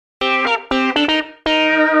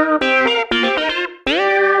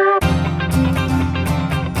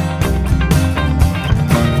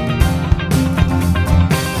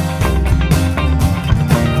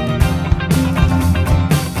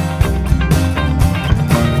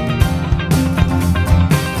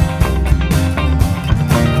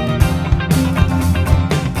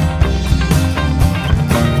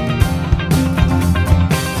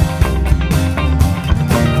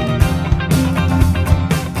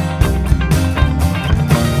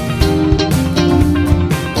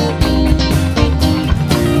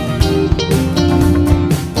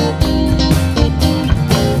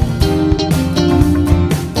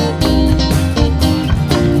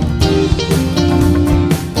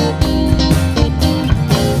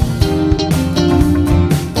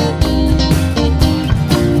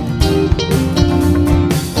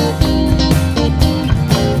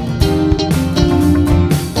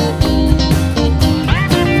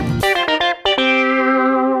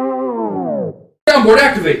soundboard,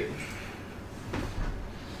 activate.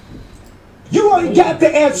 You already got the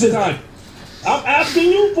answer. I'm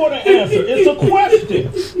asking you for the answer. It's a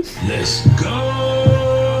question. Let's go.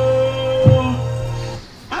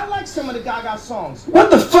 I like some of the Gaga songs.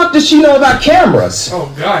 What the fuck does she know about cameras?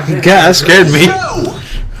 Oh, God. God, that scared me.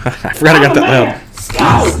 I forgot I got that loud.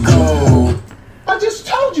 Go. I just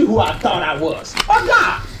told you who I thought I was. A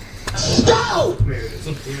guy. Go.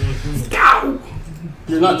 Go.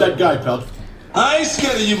 You're not that guy, pal. I ain't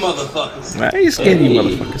scared of you motherfuckers. I ain't scared of you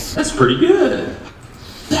motherfuckers. That's pretty good.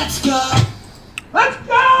 Let's go. Let's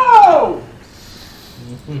go.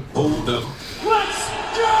 Hold up. Let's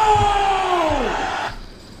go.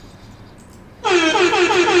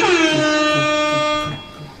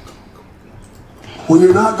 When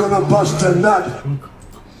you're not gonna bust a nut.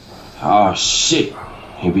 Oh shit.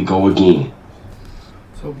 Here we go again.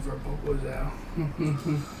 Let's hope our boat was out.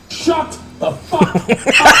 Shut the fuck up.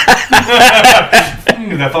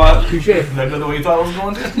 That thought? Touche. Is that the way you thought it was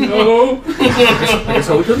going to? No. I guess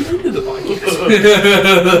I would come into the podcast.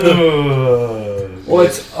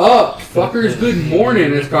 What's up, fuckers? Good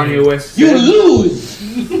morning, as Kanye West said. You lose.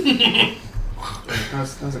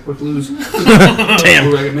 That's a quick lose. Damn.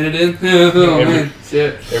 We're like a minute in. Oh, man.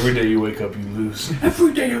 Shit. Every day you wake up, you lose.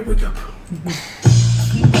 Every day I wake up.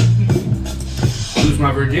 Lose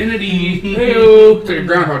my virginity. Hey-o. It's like a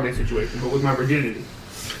Groundhog Day situation, but with my virginity.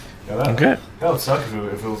 Yeah, Okay. That would suck if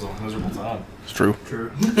it was a miserable time. It's true.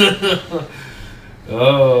 True.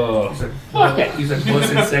 Oh. He's like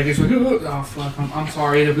busting seconds. Like, oh, fuck. I'm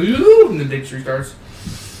sorry. And the day restarts.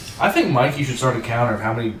 I think Mikey should start a counter of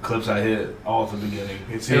how many clips I hit all at the beginning.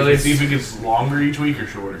 See Yeah, if it gets longer each week or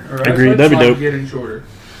shorter. Right, Agreed, that'd be dope. Getting shorter.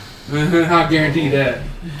 I guarantee that.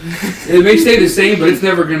 It may stay the same, but it's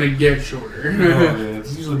never gonna get shorter. Yeah,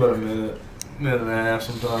 it's usually about a minute and a half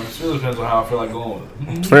sometimes. It really depends on how I feel like going with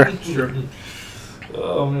it. Fair. Sure.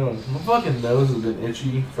 Oh man, my fucking nose has been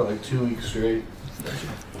itchy for like 2 weeks straight.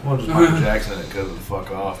 I'm just Michael Jackson it because of the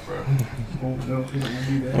fuck off, bro. Oh, no, you don't want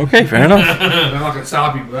to do that. Okay, fair enough. I'm not gonna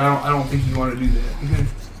stop you, but I don't think you want to do that.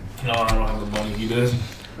 No, I don't have the money. He does.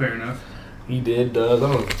 Fair enough. He does. I don't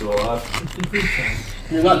know if he's still alive.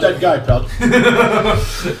 You're not that guy, pal.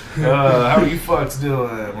 How are you fucks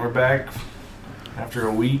doing? We're back after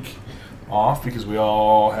a week off because we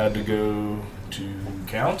all had to go to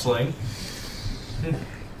counseling.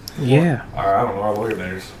 Yeah. I don't know. Our lawyer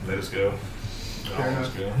made us go. Fair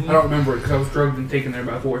enough. I don't remember it because I was drugged and taken there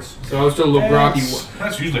by force, so I was still a little groggy.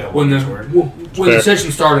 That's usually how When lawyers work. the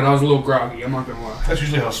session started, I was a little groggy. I'm not gonna lie. That's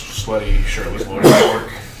usually how sweaty, shirtless lawyers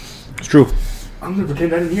work. It's true. I'm gonna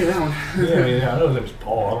pretend I didn't hear that one. Yeah, I know his name is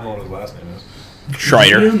Paul. I don't know what his last name is.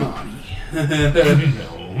 Schreier. No.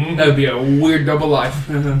 That would be a weird double life.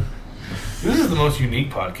 This is the most unique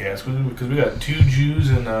podcast because we got 2 Jews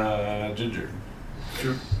and Ginger.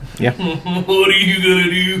 Sure. Yeah. What are you gonna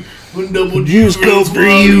do when double Jews go for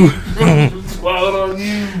you? Swallowed on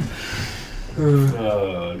you.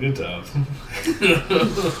 Good times. I'm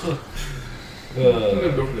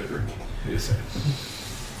gonna go for that drink. Yes, sir.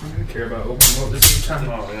 I don't care about opening up this time.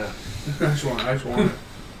 Oh yeah. I just want it.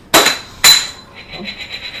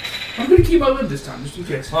 I'm gonna keep my lid this time, just in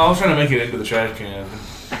case. Well, I was trying to make it into the trash can.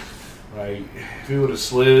 Like, if it would have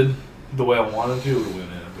slid the way I wanted to, it would have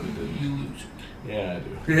went in, but it didn't. You lose. Yeah, I do.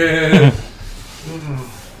 Yeah.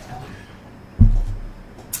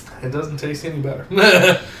 It doesn't taste any better.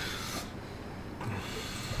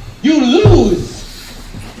 You lose.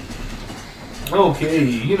 Okay,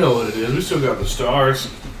 you know what it is. We still got the stars.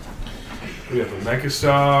 We got the Mecha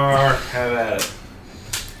Star. Have at it.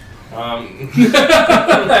 Have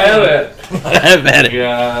it. Have at it. We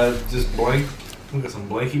got just blank. We got some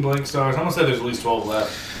blank stars. I'm gonna say there's at least 12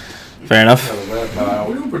 left. Fair enough. Out of that pile.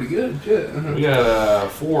 We're doing pretty good. Shit. We got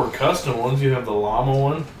 4 custom ones. You have the llama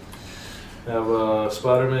one. You have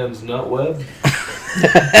Spider-Man's nut web.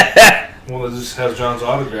 One that just has John's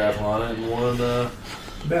autograph on it, and one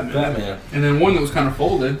Batman. And then one that was kind of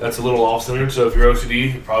folded. That's a little off-centered, so if you're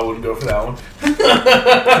OCD, you probably wouldn't go for that one.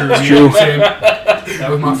 It's true. That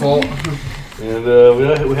was my fault. And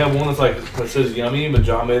we have one that says yummy, but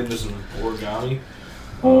John made just some origami.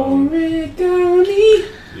 Origami.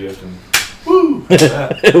 You guys can woo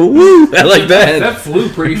that. Woo! I like that. That flew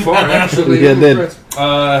pretty far, actually. Yeah, it did.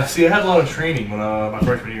 See, I had a lot of training when my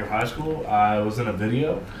freshman year of high school. I was in a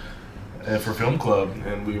video for film club,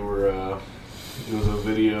 and we were. It was a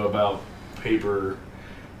video about paper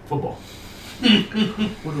football.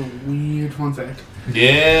 What a weird fun fact.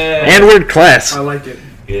 Yeah. And word class. I like it.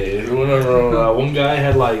 Yeah. One guy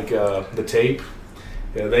had the tape.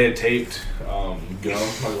 Yeah, they had taped gum,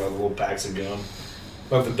 like little packs of gum,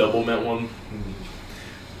 like the double mint one.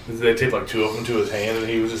 They taped like 2 of them to his hand, and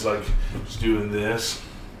he was just like just doing this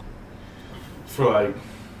for like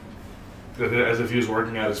as if he was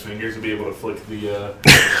working out his fingers to be able to flick the.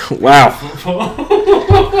 Wow.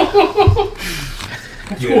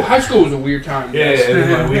 High school was a weird time. Yeah, and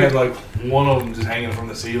then, like, we had like one of them just hanging from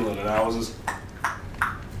the ceiling, and I was just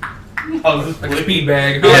like a speed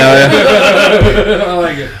bag. Yeah. I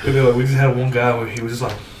like it. And then, like, we just had one guy where he was just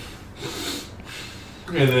like,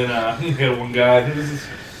 and then he had one guy who was just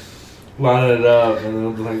lining it up, and then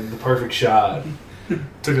it was like the perfect shot.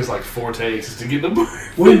 Took us like 4 takes just to get the.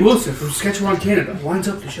 William Wilson from Saskatchewan, Canada lines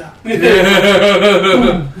up the shot.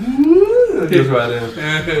 Goes right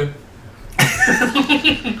in.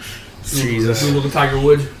 Jesus. Little Tiger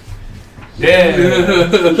Woods. Yeah. A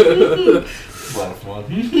lot of fun.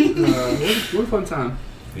 What a fun time.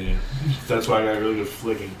 Yeah. That's why I got really good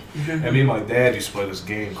flicking. And me and my dad used to play this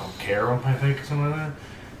game called Carrey, I think, or something like that.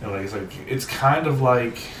 And like it's kind of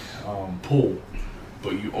like pool,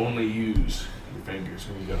 but you only use your fingers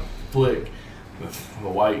when you go flick the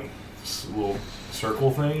white little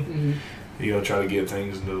circle thing. Mm-hmm. You gotta try to get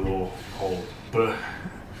things into the little hole, but.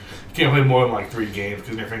 You can't play more than like 3 games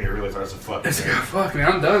because your finger really starts to fuck. Fuck man,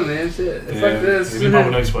 I'm done, man. Shit. It's yeah, like this. Me and Papa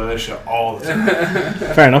Nugs play that shit all the time.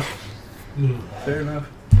 Fair enough. Fair enough.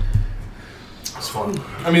 It's fun.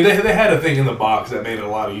 I mean, they had a thing in the box that made it a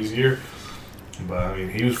lot easier. But I mean,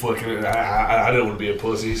 he was flicking it. I didn't want to be a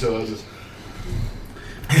pussy, so I just.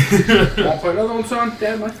 Won't play another one, son.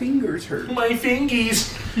 Dad, my fingers hurt. My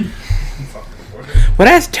fingies. Well,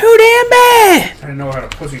 that's too damn bad. I didn't know how to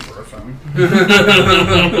pussy for or something.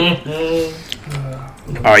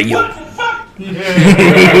 Are you?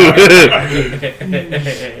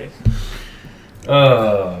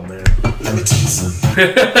 Oh man. Let me tell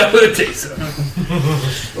you something.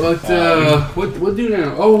 What do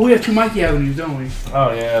now? Oh, we have 2 Mikey Avenues, don't we?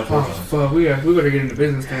 Oh yeah. Oh fuck, we better get into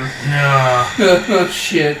business now. Nah. Oh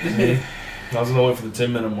shit. I was gonna wait for the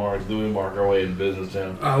 10-minute mark. Then we mark our way in business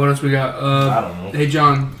now. What else we got? I don't know. Hey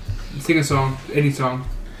John, sing a song, any song.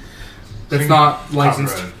 That's not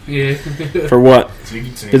licensed. Copyright. Yeah. For what? So you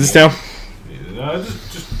can sing Business town? Yeah, no,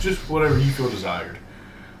 just whatever you feel desired.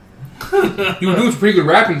 You were doing some pretty good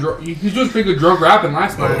rapping. You was doing some pretty good drunk rapping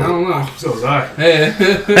last night. I don't know. So was I. Hey.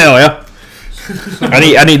 Hell yeah.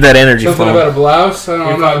 I need that energy Something flow. about a blouse. I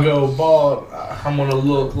don't If know. I go bald, I'm gonna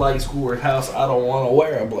look like Schoolhouse. I don't want to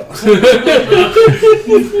wear a blouse. And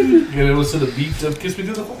it was to the beat of "Kiss Me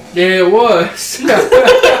to the Fall." Yeah, it was.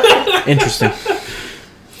 Interesting.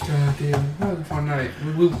 God damn, that was a fun night.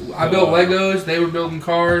 I built Legos. They were building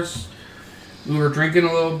cars. We were drinking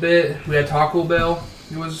a little bit. We had Taco Bell.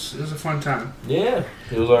 It was a fun time. Yeah,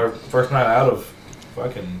 it was our first night out of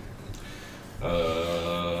fucking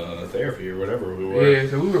therapy or whatever we were. Yeah,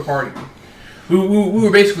 so we were partying. We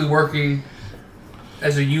were basically working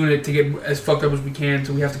as a unit to get as fucked up as we can,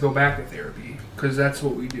 so we have to go back to therapy because that's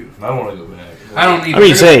what we do. I don't want to go back. I don't need. I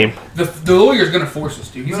mean, same. The lawyer's gonna force us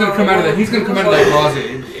to. He's gonna come out of that. He's gonna come out of that closet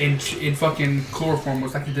in fucking chloroform,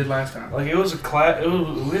 like he did last time. Like it was a class. We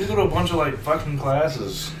had to go to a bunch of like fucking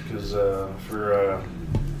classes because for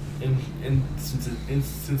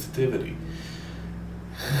insensitivity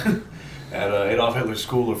at Adolf Hitler's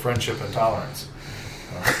School of Friendship and Tolerance.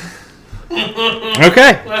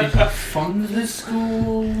 Okay. Did he fund this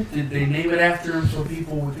school? Did they name it after him so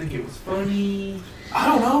people would think it was funny? I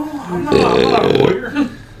don't know. I'm not a lawyer.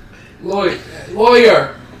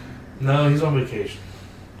 Lawyer. No, he's on vacation.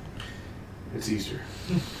 It's Easter.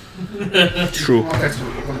 True. Oh, that's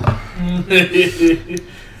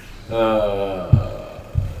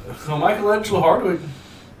So Michelangelo Hardwick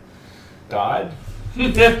died.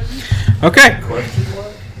 Okay. Question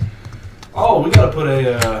mark? Oh, we gotta put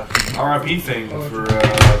a R.I.P. thing for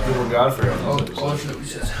Gilbert Godfrey on this episode. shit, we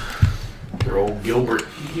said. For old Gilbert.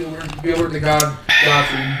 Gilbert the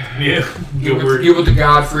Godfrey. Yeah. Gilbert the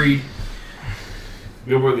Godfrey.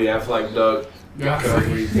 Gilbert the Affleck Duck.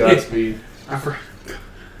 Godfrey. Godspeed.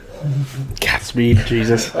 Godspeed,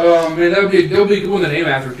 Jesus. Oh man, that would be a good one to name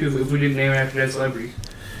after too if we didn't name after that celebrity.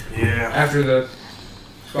 Yeah. After the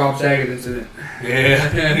Bob Saget incident. Yeah.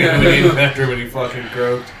 We named him after him when he fucking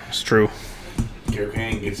croaked. It's true.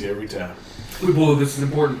 Cocaine gets you every time. We believe this is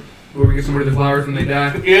important. Where we give somebody the flowers when they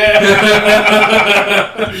die. Yeah.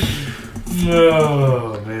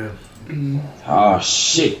 Oh man. Oh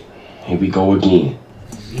shit. Here we go again.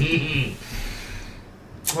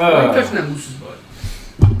 Why are you touching that moose's butt?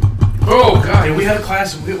 Oh god. Hey, we had a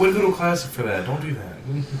class. We had to go to a class for that. Don't do that.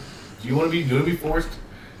 Do you want to be forced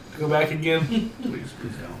to go back again? Please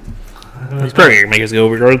don't. He's probably gonna make us go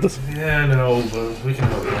regardless. Yeah, no, but we can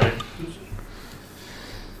help, right?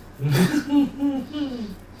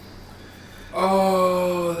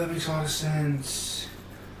 Oh, that since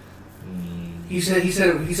he said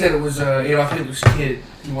it was Adolf Hitler's kid.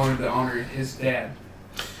 He wanted to honor his dad.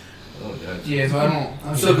 Oh, gotcha. Yeah, so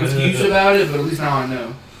I'm so confused about it, but at least now I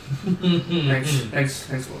know. Thanks,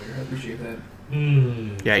 lawyer. I appreciate that.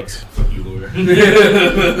 Yikes. Fuck you, lawyer.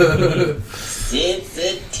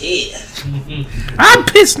 Sensitive. I'm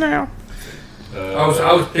pissed now. I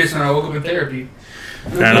was pissed when I woke up in therapy.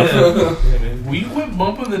 Fair enough. Yeah, man. Will you quit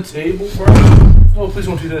bumping the table, bro? Oh, please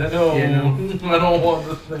don't do that. No, Yeah, no. I don't want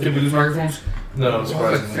the thing. Did we lose microphones? No, Oh,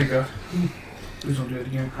 surprisingly. thank God. Please don't do it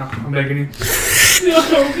again. I'm begging you. Need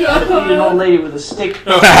an old lady with a stick.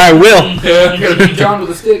 I will. I gotta beat John with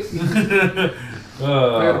a stick. I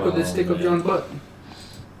gotta put this stick up John's butt.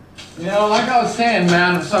 You know, like I was saying,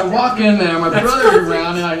 man, so I walk in there, my brother's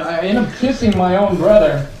around, and I end up kissing my own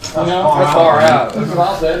brother. You know? That's far out. That's what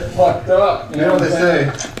I'll say. It's fucked up. You know what they say?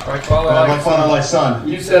 Like, follow Have like fun on my son.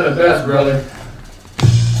 You said it best, brother.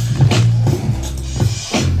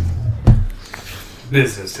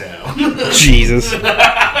 Business town. Jesus.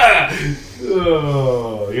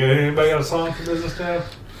 Oh, yeah, anybody got a song for Business Town?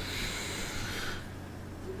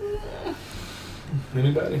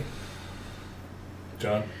 Anybody?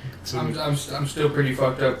 John? I'm still pretty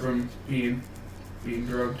fucked up from being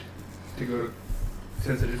drugged to go to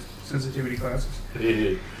sensitivity classes.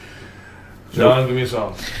 Yeah. John, give me a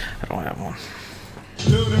song. I don't have one.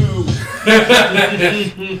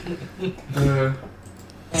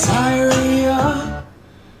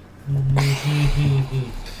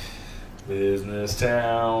 Business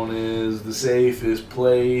Town is the safest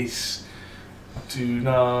place to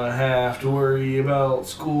not have to worry about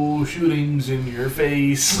school shootings in your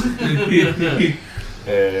face.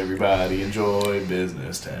 Everybody enjoy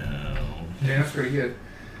Business Town. Yeah, that's pretty good.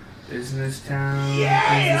 Business Town is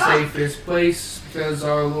the safest place because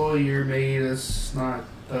our lawyer made us not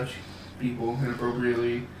touch people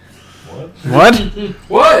inappropriately. What? What?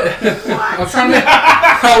 What? I was trying to.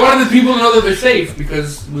 I wanted the people to know that they're safe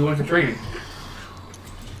because we went to training.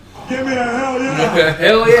 Give me a hell yeah!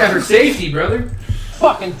 Hell yeah, for safety, brother.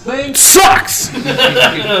 Fucking thing. Sucks!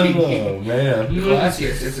 Oh, man. Class,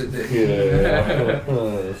 yes, it's a dick.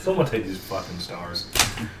 Yeah. Someone take these fucking stars.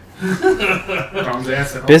 Tom's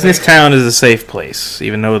ass at Business Town is a safe place,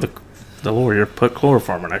 even though the lawyer put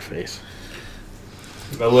chloroform in my face.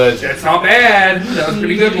 Alleged. That's not bad. That was a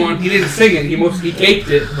pretty good one. He didn't sing it. He mostly caked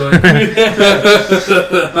it, but I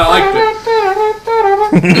liked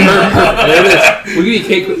it. There it is.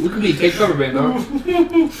 We could be a cake cover band, dog.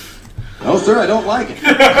 No, sir, I don't like it.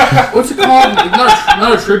 What's it called?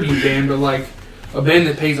 Not a tribute band, but like a band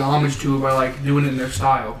that pays homage to it by like doing it in their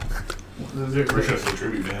style. We're just a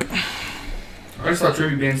tribute band. I just thought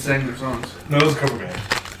tribute bands sang their songs. No, it was a cover band.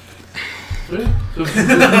 So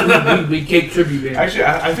we cake tribute band. Actually,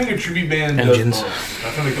 I think a tribute band Engines. does both.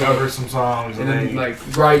 I think they cover some songs And and then they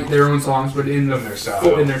like write their own songs, but in their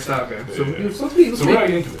style. In their style, okay. So, Yeah. so we're not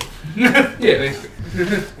into it. yeah, basically.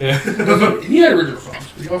 Yeah. He had original songs,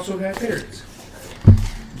 but he also had parodies.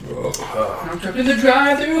 I'm trapped in the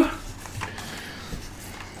drive-thru.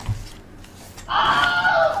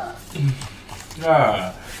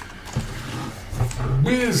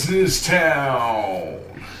 Business Town.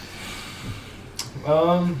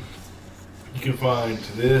 You can find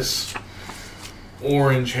this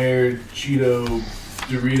orange-haired Cheeto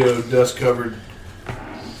Dorito dust-covered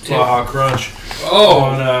Baja Crunch Oh,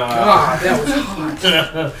 on God, that was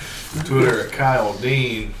hot. Twitter at Kyle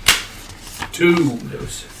Dean 2.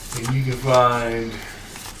 Those. And you can find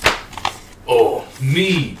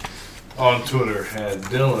me on Twitter at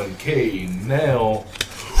Dylan K. Nell.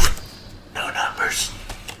 No numbers.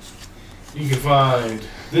 You can find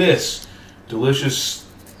this delicious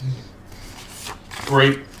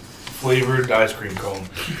grape flavored ice cream cone.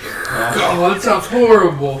 Oh, that sounds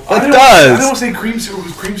horrible. It I don't does! want to say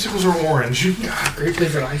creamsicles. Creamsicles are orange. God, grape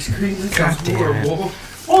flavored ice cream? That sounds God damn it. horrible.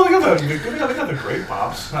 Well, they got the grape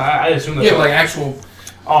pops. I assume that's Yeah, but like actual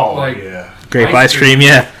like- yeah. Grape Ice ice cream,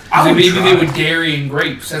 yeah. I would maybe try they it. would dairy and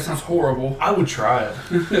grapes. That sounds horrible. I would try it.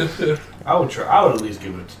 I would at least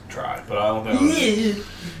give it a try, but I don't think I would.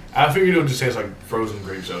 I figured it would just taste like frozen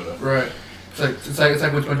grape soda. Right. It's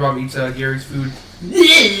like when SpongeBob eats Gary's food.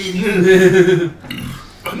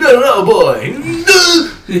 No, boy.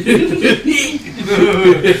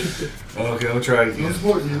 Okay, I'll try it again.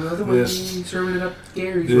 This- Serving it up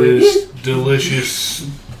Gary's This delicious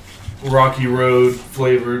Rocky Road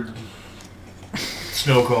flavored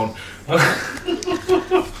snow cone.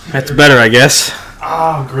 That's better, I guess.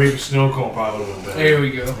 Grape snow cone probably would have been better. There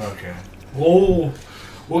we go. Okay.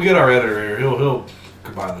 We'll get our editor here. He'll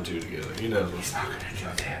combine the two together. He knows what's not going to do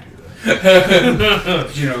that.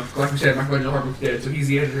 You know, like we said, Michelangelo Hardwick's dead, so he's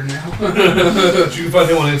the editor now. You can find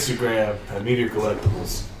him on Instagram at Meteor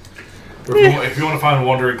Collectibles. Or if you want to find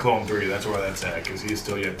Wandering Clone 3, that's where that's at, because he's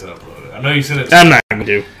still yet to upload it. I know you sent it to I'm not going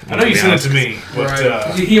to do. I know you sent it to me, but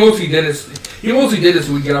right. He mostly did it. He mostly did it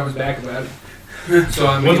so we could get off his back about it. So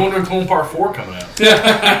I mean, when's Wandering Clone Part 4 coming out?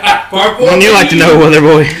 Part 4. Wouldn't you like to know, Weather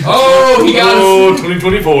Boy? Oh, he got us.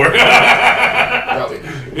 2024. Probably.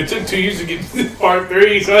 It took 2 years to get to Part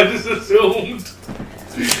 3, so I just assumed.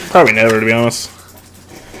 Probably never, to be honest.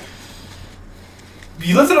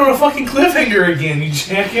 You left it on a fucking cliffhanger again, you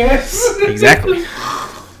jackass. Exactly.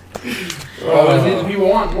 The people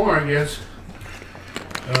want more, I guess.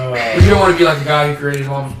 But you don't want to be like the guy who created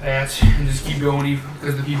all his paths and just keep going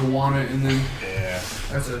because the people want it, and then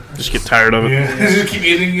that's just get tired of it. Yeah, just keep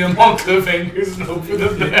ending them on cliffhangers and hope for the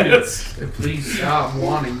best. Please stop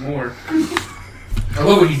wanting more. I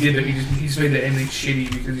love what he did. That he just made the ending shitty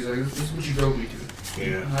because he's like, this is what you drove me to.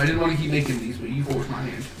 Yeah. I didn't want to keep making these, but you forced my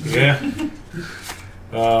hand. Yeah.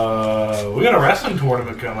 We got a wrestling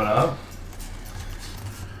tournament coming up.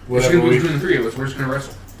 It's going to be between the three of us. We're just going to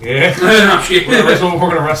wrestle. Yeah. We're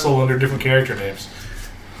going to wrestle under different character names.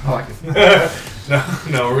 I like it.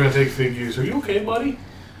 No, we're going to take figures. Are you okay, buddy?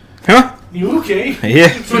 Huh? You okay? Yeah.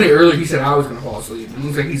 It's funny, earlier he said I was going to fall asleep. It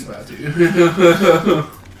looks like he's about to.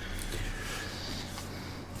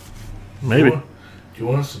 Maybe. Do you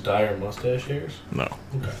want us to dye our mustache hairs? No.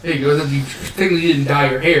 Okay. There you go. You technically didn't dye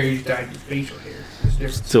your hair. You just dyed your facial hair. It's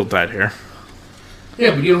different. Still dyed hair.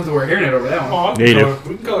 Yeah, but you don't have to wear a hairnet over that one. Oh, Yeah, you do.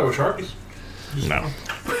 we can color it with Sharpies. No.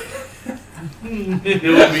 It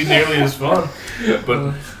won't be nearly as fun.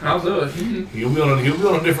 But I'll do it. You'll be on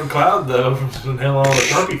a different cloud though from hell all the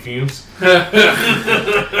Sharpie fumes. I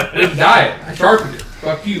didn't dye it. I sharpened it.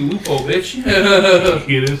 Fuck you, loophole bitch.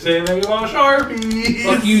 You didn't say anything about Sharpies.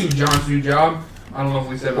 Fuck you, John's new job. I don't know if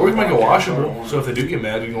we said. Or we can make it washable, so if they do get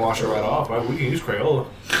mad, you can wash it right off. Right? We can use Crayola.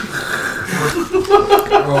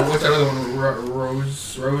 Oh, what's that other one?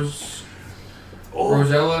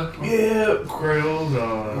 Rosella? Yeah,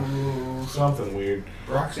 Crayola. Something weird.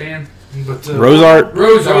 Roxanne? But Rose art?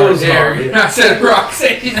 Rose art, there. I said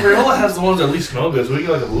Roxanne. Crayola has the ones that at least smell good, so we can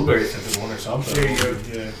get like a blueberry scented one or something. There you go.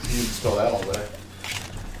 Yeah, you can smell that all day.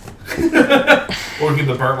 Or get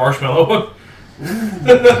the burnt marshmallow one.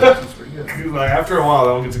 That's pretty good. Like, after a while,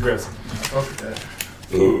 that one gets aggressive. Fuck with that.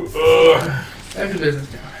 That's the business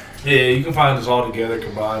now. Yeah, you can find us all together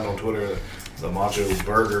combined on Twitter, the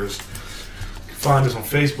MachoBurgers. You can find us on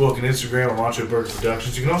Facebook and Instagram at MachoBurger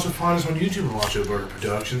Productions. You can also find us on YouTube at MachoBurger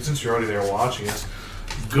Productions. Since you're already there watching us,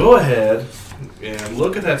 go ahead and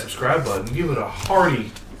look at that subscribe button. Give it a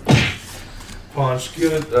hearty punch.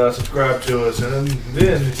 Give it subscribe to us, and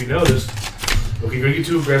then if you notice, okay, you're gonna get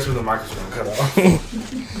too aggressive with the microphone. Cut off.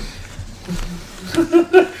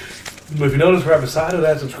 But if you notice, right beside of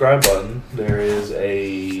that subscribe button, there is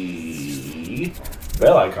a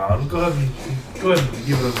bell icon. Go ahead and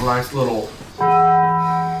give it a nice little,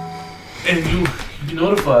 and you'll be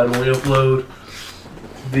notified when we upload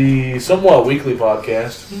the somewhat weekly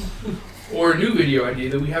podcast. Or a new video idea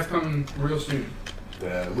that we have coming real soon. We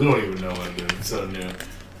don't even know what it is. It's so new.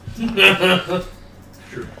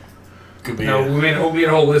 True. Could be. No, we made a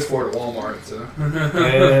whole list for it at Walmart, so.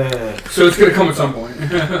 Yeah. So it's gonna come at some point.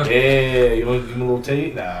 Yeah. You want to give me a little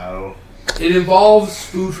tape? No. It involves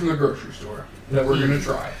food from the grocery store that we're gonna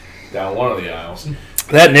try. Down one of the aisles.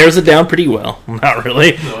 That narrows it down pretty well. Not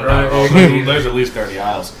really. No, not at all. There's at least 30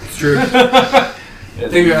 aisles. It's true. I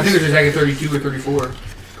think there's just like a 32 or 34.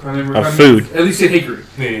 I remember, Of food. At least in Hickory.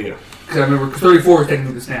 Yeah. Because I remember 34 is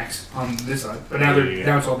technically the snacks on this side, but now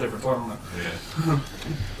now it's all different. So I don't know. Yeah.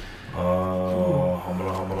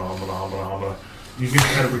 You can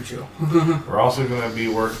Kind of chill. We're also going to be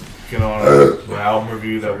working on an album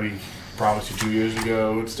review that we promised you 2 years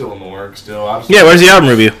ago. It's still in the works. Still, Yeah, where's the album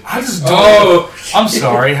review? I just don't. I'm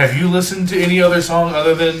sorry. Have you listened to any other song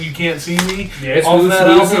other than "You Can't See Me"? Yeah, it's we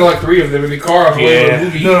listened to like 3 of them in the car on the way to the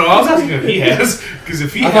movie. No, I was asking if he has, because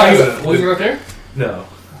if he has, was it right there? No.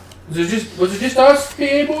 Was it just us,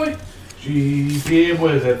 PA boy? PA boy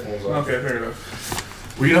has headphones on. Okay, fair enough.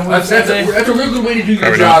 Well, you know what that's a real good way to do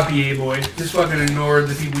your job, PA boy. Just fucking ignore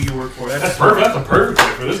the people you work for. That's perfect. That's a perfect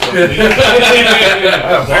way for this company.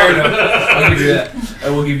 Fair enough. I'll give you that. I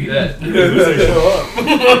will give you that.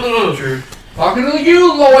 True. Talking to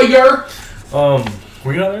you, lawyer.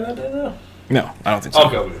 Were you not there that day though? No, I don't think so.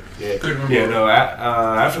 Okay, yeah, no.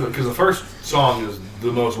 After because the first song is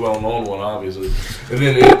the most well-known one, obviously, and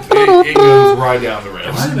then it goes right down the It might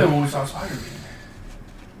rest. have been when we saw Spider-Man.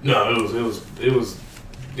 No, it was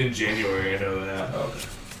in January. I know that. Okay.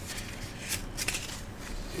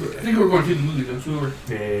 I think we were going to the movies, though. So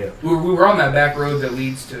we were on that back road that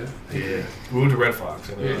leads to. Yeah. We went to Red Fox.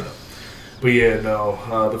 Yeah. But yeah,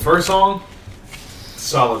 no. The first song,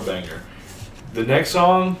 solid banger. The next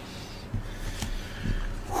song,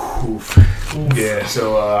 oof. Yeah,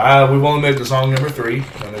 so we've only made the song number 3,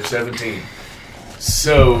 and there's 17.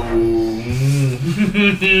 So,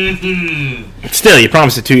 Still, you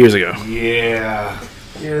promised it 2 years ago. yeah.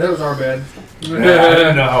 Yeah, that was our bad. I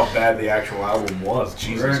didn't know how bad the actual album was.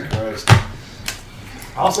 Jesus Christ.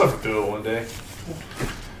 I'll suffer through it one day.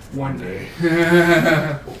 One day.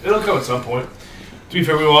 It'll come at some point. To be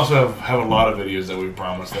fair, we also have a lot of videos that we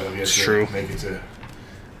promised that have yet to make it to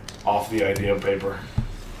off the idea paper.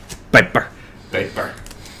 Paper.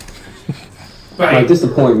 My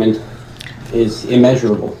disappointment is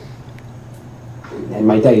immeasurable. And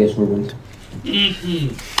my day is ruined.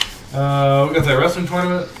 We got that wrestling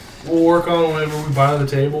tournament we'll work on whenever we buy the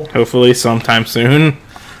table. Hopefully sometime soon.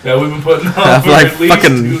 Yeah, we've been putting on for like at least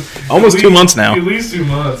fucking almost 2 months now. At least 2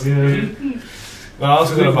 months, yeah. But I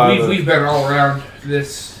also gonna buy we've been all around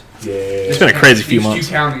this. Yeah. It's been a crazy few months. These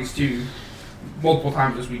 2 counties, too. Multiple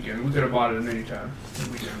times this weekend. We could have bought it at any time.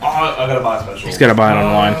 Oh, I gotta buy a special. He's gotta buy it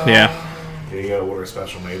online, yeah. Yeah, you gotta order a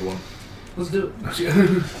special made one. Let's do it.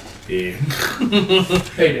 Yeah.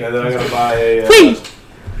 Hey, and then I gotta buy a. Whee!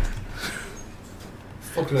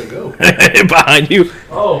 Fuck did I go? Behind you.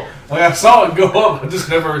 Oh, like I saw it go up. I just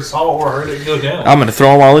never saw or heard it go down. I'm gonna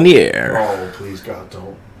throw them all in the air. Oh, please, God,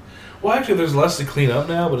 don't. Well, actually, there's less to clean up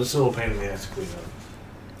now, but it's still a pain in the ass to clean up.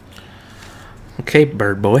 Okay,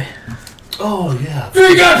 bird boy. Oh, yeah.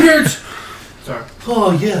 Big appearance! Sorry.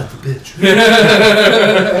 Oh, yeah, the bitch.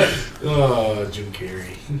 Oh, Jim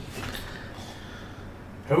Carrey.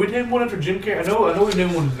 Have we named one after Jim Carrey? I know we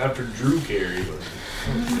named one after Drew Carey, but...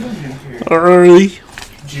 Early.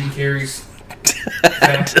 Jim Carrey's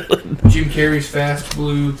Fast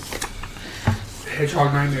Blue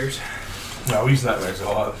Hedgehog Nightmares. No, we use nightmares a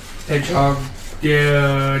lot. Hedgehog,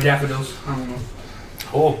 daffodils. I don't know.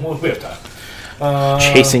 Oh, well, we have time.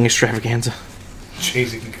 Chasing extravaganza.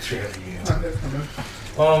 Chasing extravaganza.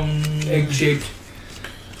 Egg shaped.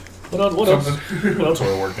 What else are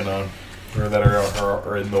we working on? Or that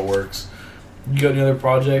are in the works? You got any other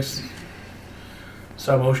projects?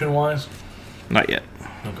 Stop motion wise? Not yet.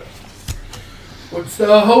 Okay. What's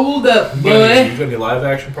the hold up, boy? You got any live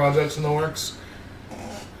action projects in the works?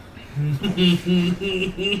 I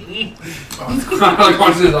like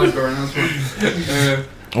watching this live story.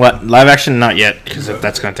 What? Live action? Not yet, because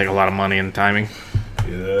that's going to take a lot of money and timing.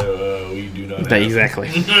 Yeah, we do not. Exactly.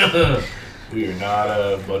 We are not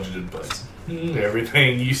a budgeted place.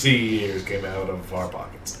 Everything you see here came out of our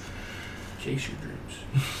pockets. Chase your dreams.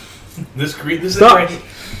 This thing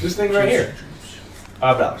right here.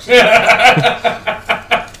 $5.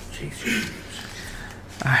 Chase your dreams.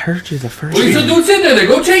 I heard you the first Well, you still doing sitting there?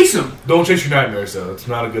 Go chase them. Don't chase your nightmares, though. It's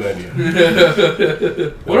not a good idea.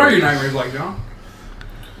 What are your nightmares like, John?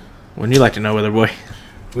 Wouldn't you like to know, Weather Boy?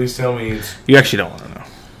 Please tell me it's... You actually don't want to know.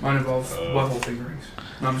 Mine involves butthole fingerings.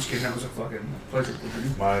 No, I'm just kidding. That was a fucking pleasurable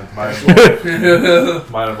dream. Mine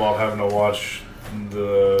involve having to watch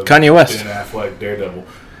the... Kanye West. Ben Affleck Daredevil.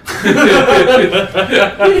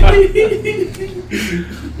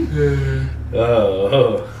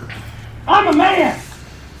 I'm a man.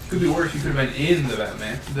 Could be worse. You could have been in the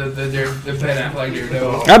Batman. The Ben Affleck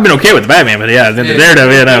Daredevil. I've been okay with the Batman, but yeah, the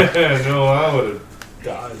Daredevil, you know. No, I would have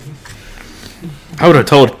died. I would have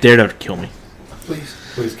told Daredevil to kill me. Please.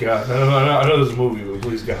 Please, God. I know this is a movie, but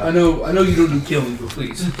please, God. I know you don't do killing, but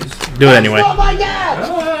please. Do it anyway. Oh my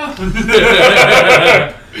God!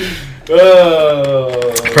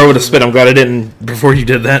 If I would have spit, I'm glad I didn't before you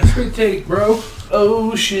did that. Good take, bro.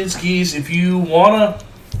 Oh, Shinskis, if you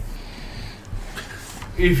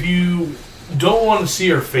don't want to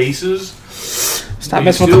see our faces, Stop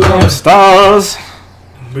messing with the stars.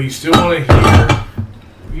 but you still want to hear.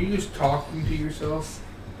 Were you just talking to yourself?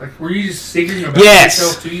 Like, were you just singing about Yes.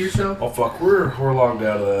 yourself to yourself? Oh fuck, we're logged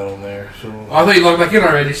out of that on there. So, Oh, I thought you logged back in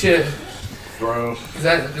already. Shit. bro,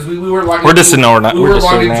 Because we weren't logged in. We're just ignoring that. We We're were just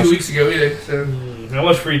logged in ignoring 2 that. weeks ago, yeah. So how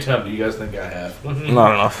much free time do you guys think I have?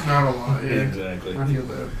 Not enough. not a lot. Yeah. Exactly. I feel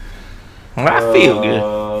bad. I feel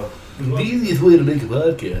good. The easiest way to make a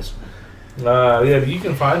podcast. Yeah, but you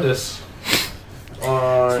can find us. It's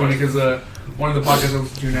funny because one of the podcasts I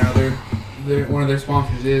listen to now, they're one of their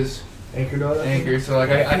sponsors is Anchor. So like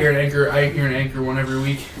I hear an Anchor one every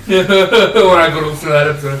week when I go to listen to that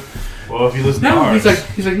episode. Well, if you listen to Now ours,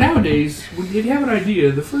 he's like nowadays, if you have an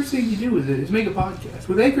idea, the first thing you do is make a podcast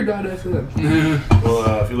with Anchor.fm.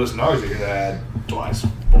 well, if you listen to ours, you hear that ad twice,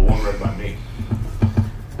 but one read by me.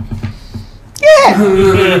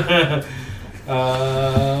 Yeah.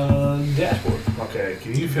 Dashboard. Okay,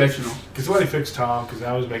 can you fix? Can somebody fix Tom? Because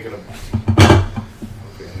now he's making a. Okay,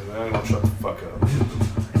 I don't shut the fuck up.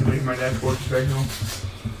 You make my dashboard confessional.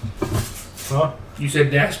 Huh? You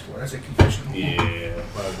said dashboard. I said confessional. Yeah, I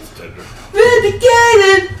was tender.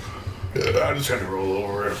 Vindicated. I just had to roll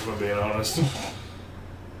over it, if I'm being honest.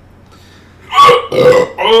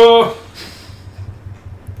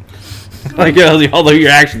 Like although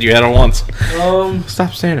your actions you had on once.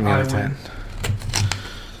 Stop staring at me like that.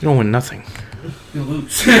 You don't win nothing. You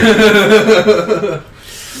lose. But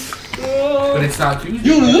it's not Tuesday.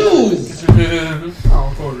 You lose!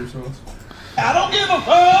 Oh, told yourself. I don't give a fuck!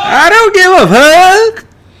 I don't give a fuck!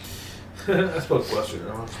 I spoke Western,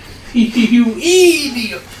 huh? You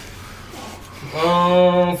idiot!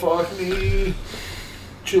 Oh, fuck me.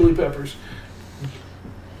 Chili peppers.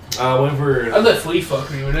 Whenever. I let Flea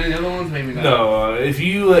fuck me, but any other ones, maybe not. No, if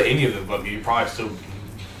you let any of them fuck you probably still.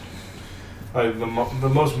 Like, the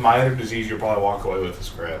most minor disease you'll probably walk away with is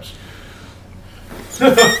crabs.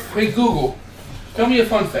 Hey, Google, tell me a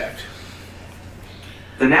fun fact.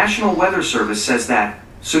 The National Weather Service says that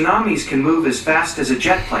tsunamis can move as fast as a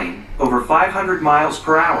jet plane, over 500 miles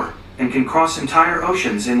per hour, and can cross entire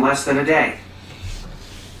oceans in less than a day.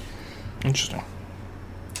 Interesting.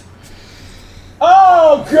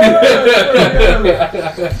 Oh, good!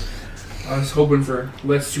 I was hoping for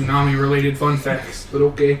less tsunami-related fun facts, but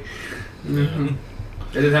okay. Mm-hmm.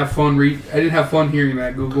 I didn't have fun. I didn't have fun hearing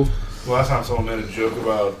that. Google. Well, last time someone made a joke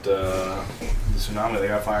about the tsunami, they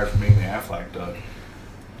got fired for being the Aflac Duck.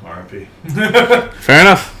 R.I.P. Fair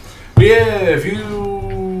enough. But yeah, if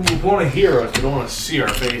you want to hear us, you don't want to see our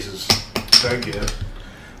faces, thank you.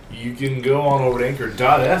 You can go on over to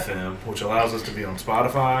Anchor.fm, which allows us to be on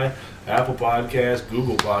Spotify, Apple Podcasts,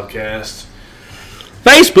 Google Podcasts,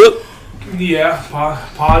 Facebook. Yeah,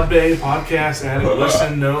 Podbay, Podcast Addict,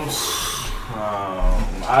 Listen Notes,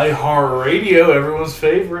 iHeartRadio, everyone's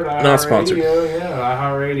favorite. Not sponsored. Yeah,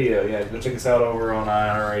 iHeartRadio. Yeah, go check us out over on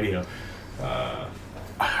iHeartRadio.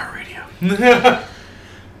 iHeartRadio.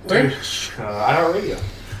 Where? iHeartRadio.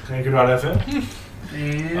 Anchor.fm.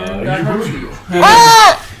 And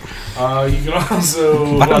you can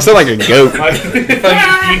also. I sound like a goat.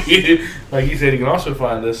 like you said, you can also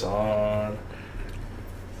find us on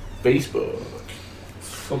Facebook.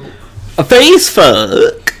 A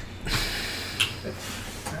Facebook.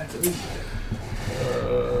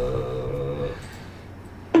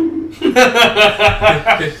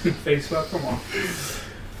 Facebook, come on.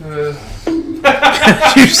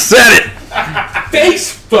 You said it.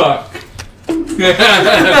 Facebook.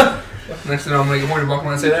 Next thing I'm gonna get more about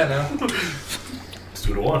when I say that now. Let's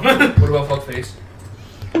do it one. What about fuckface?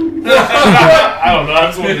 I don't know. I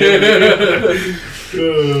just want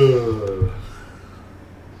to.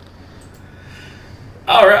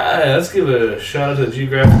 All right, let's give a shout out to the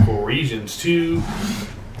geographical regions to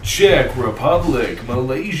Czech Republic,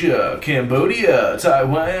 Malaysia, Cambodia,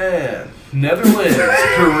 Taiwan, Netherlands,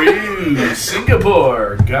 Peru,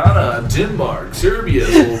 Singapore, Ghana, Denmark, Serbia,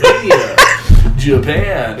 Slovenia,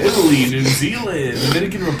 Japan, Italy, New Zealand,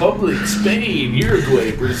 Dominican Republic, Spain,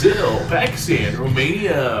 Uruguay, Brazil, Pakistan,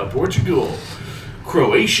 Romania, Portugal,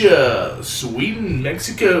 Croatia, Sweden,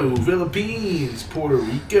 Mexico, Philippines, Puerto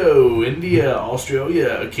Rico, India,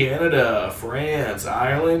 Australia, Canada, France,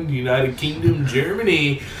 Ireland, United Kingdom,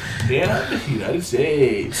 Germany, and United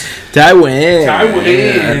States. Taiwan.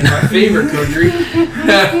 Taiwan, my favorite country.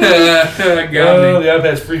 Got me. The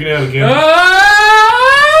iPad's freaking out again.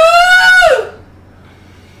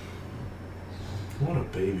 What a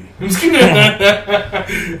baby. I'm just kidding. I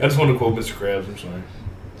just want to quote Mr. Krabs. I'm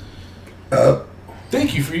sorry.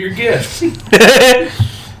 Thank you for your gift.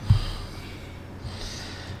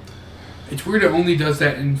 It's weird it only does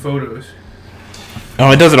that in photos.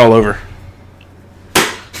 Oh, it does it all over.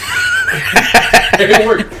 It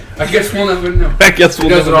worked. I guess we'll never know. I guess we'll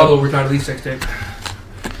It does never it all know. over Todd Lee's sex tape.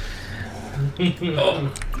 He's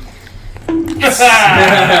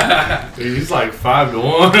like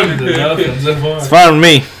 5-1 to nothing. It's fine with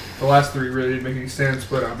me. The last three really didn't make any sense,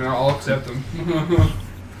 but I mean, I'll accept them.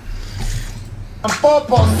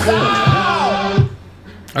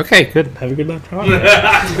 Okay, good. Have a good night.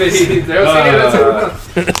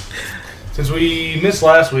 Since we missed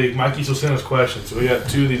last week, Mikey still sent us questions, so we got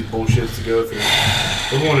 2 of these bullshits to go through.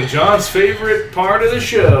 We're going to John's favorite part of the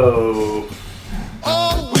show.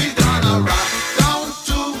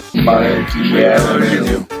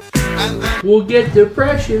 We'll get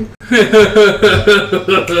depression.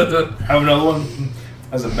 Have another one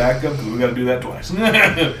as a backup, because we got to do that twice.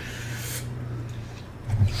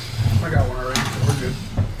 I got one already, so we're good.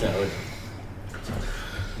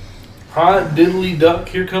 Hot diddly duck,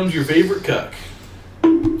 here comes your favorite cuck.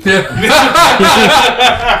 5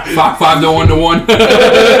 to 1 to 1.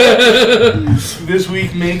 This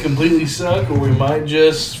week may completely suck, or we might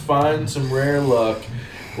just find some rare luck.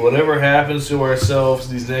 Whatever happens to ourselves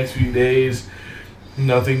these next few days,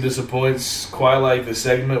 nothing disappoints quite like the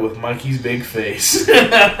segment with Mikey's big face.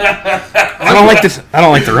 I don't like this. I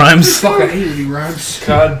don't like the rhymes. Fuck, I hate any rhymes.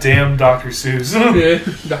 God damn Dr. Seuss. Yeah,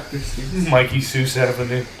 Dr. Seuss. Mikey Seuss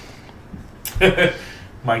Avenue.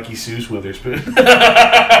 Mikey Seuss Witherspoon.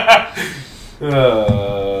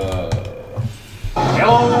 Hello,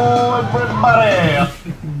 everybody.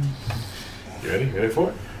 You ready? Ready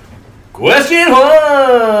for it? Question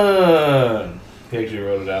 1! He actually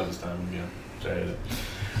wrote it out this time again. Sorry.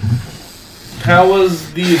 How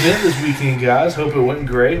was the event this weekend, guys? Hope it went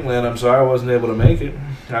great. Len, I'm sorry I wasn't able to make it.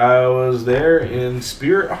 I was there in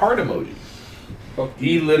spirit heart emoji.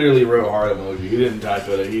 He literally wrote heart emoji. He didn't type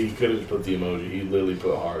it. He could have put the emoji. He literally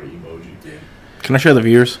put heart emoji. Yeah. Can I show the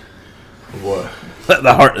viewers? What?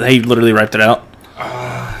 The heart. He literally wiped it out.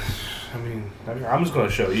 I mean, I'm just going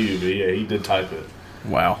to show you, but yeah, he did type it.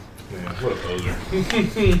 Wow. Yeah, what a poser.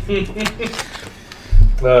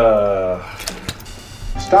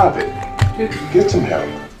 Stop it. Get some help.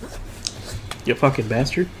 You fucking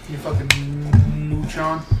bastard. You fucking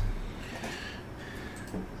moochon.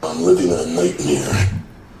 I'm living a nightmare.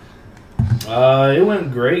 It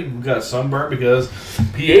went great. We got sunburnt because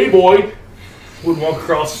PA boy wouldn't walk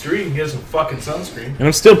across the street and get some fucking sunscreen. And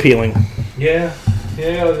I'm still peeling. Yeah,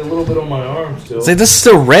 like a little bit on my arm still. See, this is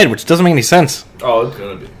still red, which doesn't make any sense. Oh, it's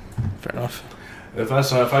gonna be. Fair enough. If I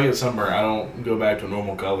get sunburnt, I don't go back to a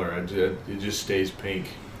normal color. It just stays pink.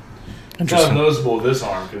 It's not noticeable with this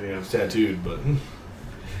arm because it's tattooed, but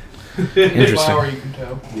interesting. Flower, you can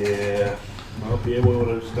tell. Yeah. Well, PA boy would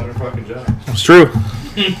have just done her fucking job. It's true.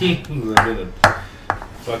 Been a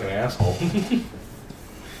fucking asshole.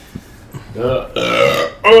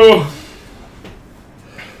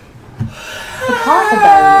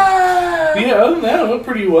 Yeah, other than that, it went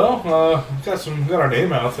pretty well. Got our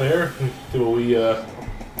name out there. Did what we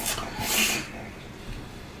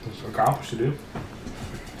accomplished to do.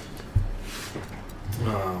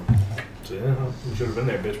 So yeah, we should have been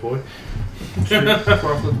there, bitch boy.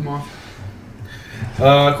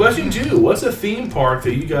 Question 2. What's a theme park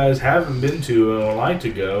that you guys haven't been to and would like to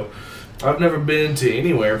go? I've never been to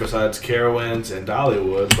anywhere besides Carowinds and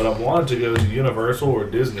Dollywood, but I've wanted to go to Universal or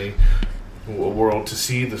Disney World to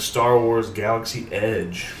see the Star Wars Galaxy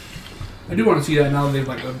Edge. I do want to see that now that they've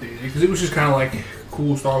like updated it, because it was just kind of like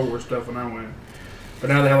cool Star Wars stuff when I went. But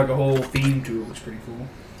now they have like a whole theme to it, which is pretty cool.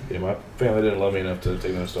 Yeah, my family didn't love me enough to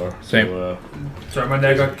take no Star. Same. So, sorry, my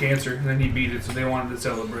dad got cancer and then he beat it, so they wanted to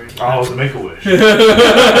celebrate. Oh, it was a Make-A-Wish.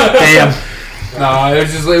 Damn. No, it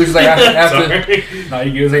was just like after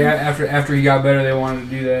he got better, they wanted to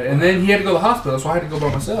do that, and then he had to go to the hospital, so I had to go by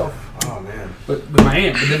myself. Oh man! But my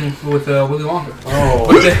aunt, but then with Willy Wonka. Oh.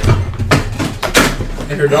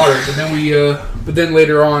 And her daughter, but then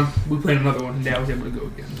later on we planned another one, and Dad was able to go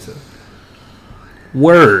again. So.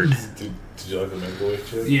 Word. Did you like the Make-A-Wish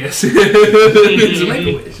shit? Yes. It's a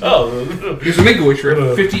Make-A-Wish. Oh. It's a Make-A-Wish for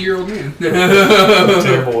a 50-year-old man.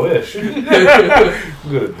 Terrible wish. Go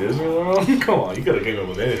to Disney World? Come on, you could have came up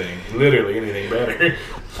with anything. Literally anything better.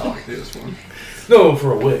 I like this one. No,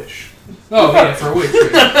 for a wish. Oh, yeah, for a wish.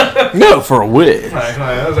 No, for a wish. Right,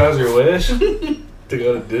 that was your wish? To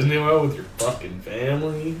go to Disney World with your fucking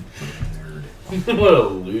family? What a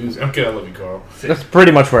loser. Okay, I love you, Carl. That's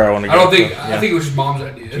pretty much where I want to go. I think it was his mom's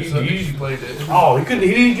idea. So she played it. Oh, he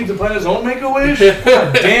didn't get to plan his own Make-A-Wish?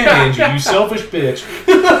 God damn, Angie, you selfish bitch.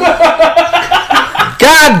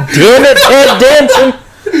 God damn it, Ted Danson.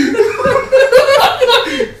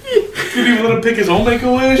 Couldn't even let him pick his own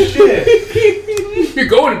Make-A-Wish? Shit. You're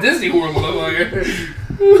going to Disney World, motherfucker.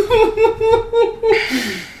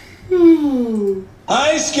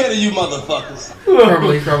 I ain't scared of you motherfuckers.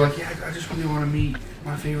 Probably like, yeah, I just really want to meet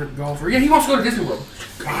my favorite golfer. Yeah, he wants to go to Disney World.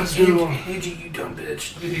 God, Angie, you dumb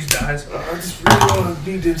bitch. He just dies. I just really want to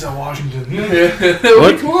meet Denzel Washington.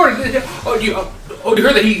 What? Come on. You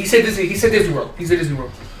heard that he said Disney. He said Disney World. He said Disney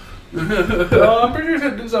World. I'm pretty sure he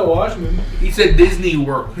said Denzel Washington. He said Disney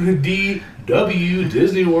World. D-W,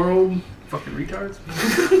 Disney World. Fucking retards.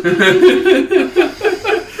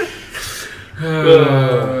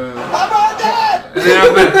 How about that? And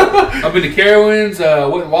then I've been to Carowinds.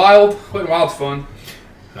 Wet n Wild. Wet n Wild's fun.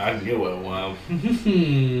 I can get Wet n Wild.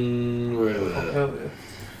 Where is that?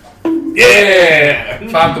 Yeah!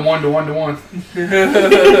 5 to 1 to 1 to 1.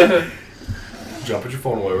 Drop your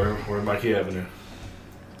phone away. We're in Mikey Avenue.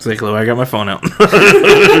 It's like, I got my phone out.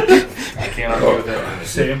 I can't argue with that.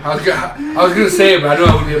 Same. I was gonna say it, but I know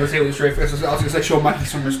I wouldn't be able to say it with a straight face. I was gonna say show Mikey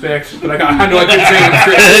some respect, but I know I couldn't say it with a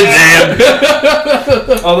straight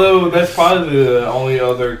face. Damn. Although that's probably the only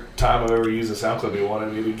other time I've ever used a sound clip he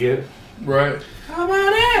wanted me to get. Right. How about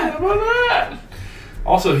that? How about that?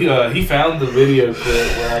 Also, he found the video clip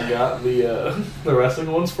where I got the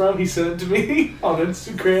wrestling ones from. He sent it to me on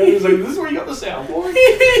Instagram. He was like, "This is where you got the soundboard."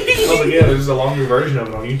 I was like, "Yeah, there's a longer version of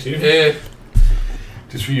it on YouTube." Yeah.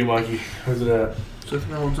 Just for you, Mikey. Where's it at? Just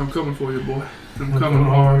know I'm coming for you, boy. I'm Coming coming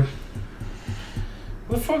hard.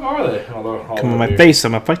 Where the fuck are they? Come on my face,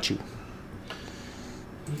 I'm gonna fight you.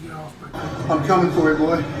 I'm coming for you,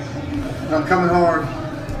 boy. I'm coming hard.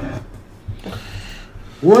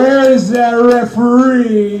 Where's that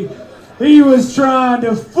referee? He was trying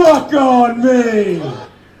to fuck on me.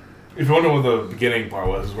 If you wonder what the beginning part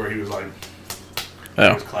was, is where he was like, he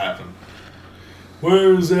was clapping.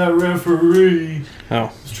 Where's that referee?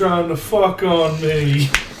 Oh. He's trying to fuck on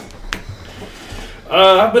me.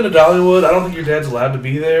 I've been to Dollywood. I don't think your dad's allowed to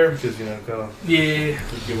be there because, you know, kind of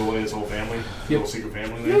give away his whole family. His little secret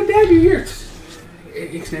family there. No, Dad, you're here.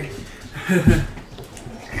 Ixnay.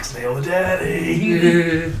 Ixnay on the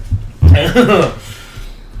daddy.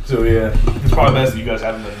 So, yeah. It's probably best that you guys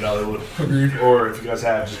haven't been to Dollywood. Agreed. Or if you guys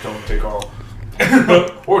have, just don't take Carl.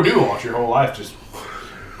 Or do watch your whole life. Just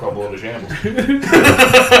crumble into shambles.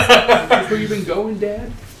 That's where you been going,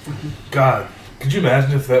 Dad? God. Could you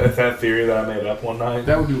imagine if that theory that I made up one night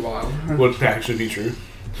That would be wild. would actually be true?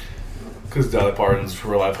 Because Dolly Parton's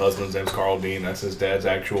real life husband's name's Carl Dean. That's his dad's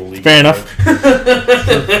actual legal Fair name. enough.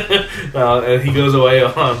 And he goes away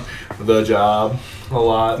on The Job a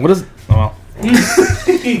lot. What is... Well...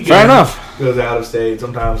 Fair enough. Goes out of state,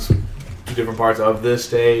 sometimes to different parts of this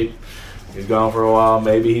state. He's gone for a while.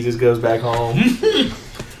 Maybe he just goes back home.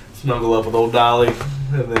 Snuggle up with old Dolly.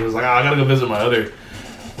 And then he's like, I gotta go visit my other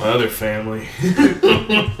family.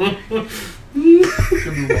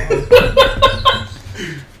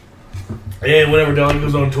 And whenever Dolly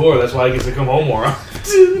goes on tour, that's why he gets to come home more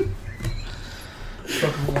often.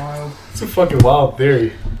 Fucking wild. It's a fucking wild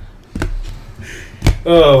theory.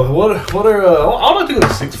 Oh, what are I'd like to go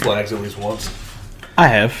to Six Flags at least once. I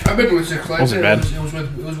have. I've been with Six Flags. Wasn't bad. It was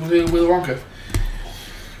with Willy Wonka.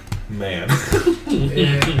 Man.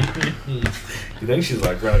 Yeah. You think she's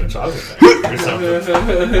like running a chocolate factory or something?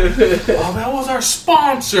 Oh, that was our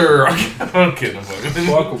sponsor. I'm kidding. I'm fucking.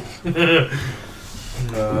 Welcome.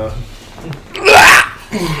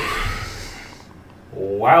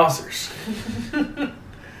 Wowzers.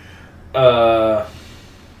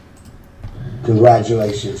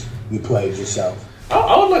 Congratulations, you played yourself.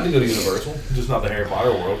 I would like to go to Universal, just not the Harry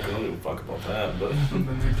Potter world. Because I don't give a fuck about that. But I've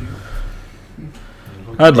been there too.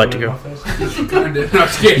 I'd like to go. Kinda. No, I'm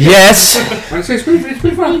scared. Yes! I say it's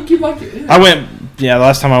pretty fun. Keep like it. Yeah. I went... Yeah, the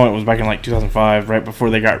last time I went was back in like 2005, right before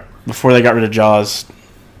they got rid of Jaws.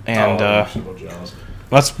 And Jaws.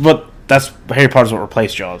 that's Harry Potter's what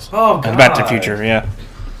replaced Jaws. Oh, God. And Back to the Future, yeah.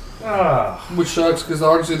 Which sucks, because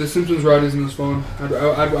honestly, the Simpsons ride isn't as fun.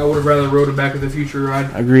 I would have rather rode a Back to the Future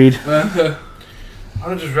ride. Agreed. I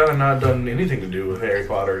would have just rather not done anything to do with Harry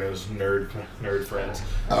Potter and his nerd friends.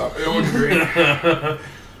 Oh, it would be great.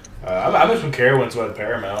 I miss when Carrey went to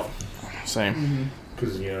Paramount. Same.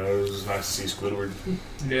 Because, you know, it was nice to see Squidward.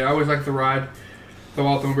 Yeah, I always liked the ride. The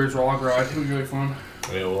Walt Thornberry's Log ride. It was really fun.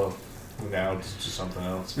 Yeah, well, now it's just something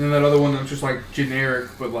else. And then that other one that was just like generic,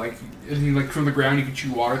 but like from the ground you could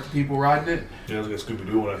chew water at the people riding it. Yeah, it was like a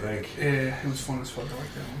Scooby-Doo one, I think. Yeah, it was fun as fuck. I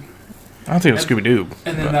like that one. I don't think it was Scooby-Doo.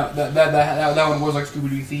 And then that one was like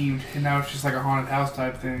Scooby-Doo themed, and now it's just like a haunted house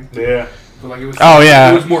type thing. Yeah. But like it was. Oh,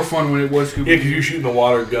 yeah. It was more fun when it was Scooby-Doo. Yeah, because you're shooting the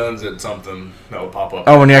water guns at something that would pop up.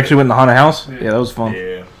 Oh, when you actually went in the haunted house? Yeah, that was fun.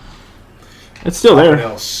 Yeah. It's still there.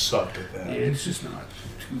 Everything else sucked at that. Yeah, it's just not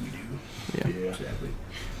Scooby-Doo. Yeah. Exactly.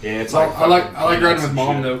 Yeah, it's Well, like I like riding with shit.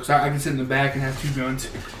 Mom though, because I can sit in the back and have two guns,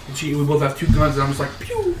 and we both have two guns, and I'm just like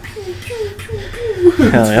pew pew pew pew pew.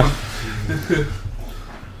 Hell yeah.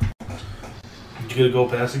 Did you get a gold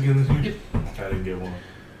pass again this year? I didn't get one.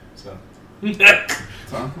 So. We'll go.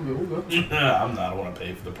 I'm not. I want to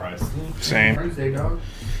pay for the price. Same. Wednesday, dog.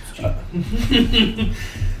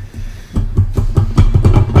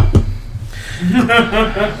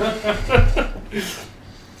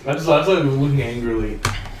 I just like looking angrily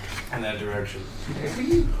in that direction.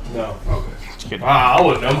 No. Okay. I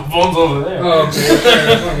wouldn't know. My phone's over there. Oh,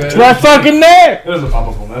 okay. It's right fucking there! It doesn't pop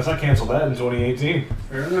up on this. I canceled that in 2018.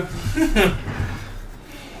 Fair enough.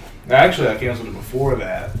 Actually, I canceled it before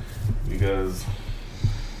that because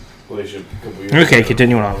relationship a couple years Okay, ago,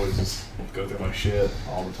 continuing I on. would just go through my shit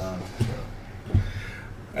all the time. So.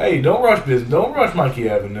 Hey, don't rush business. Don't rush Mikey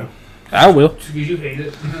Avenue. I will. Just because you hate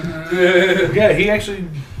it. Yeah, he actually...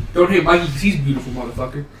 Don't hate Mikey because he's a beautiful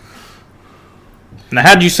motherfucker. Now,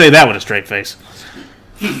 how'd you say that with a straight face?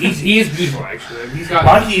 He is beautiful, actually.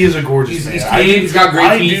 Mikey is a gorgeous man. He's got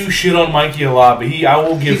great teeth. I do shit on Mikey a lot, but I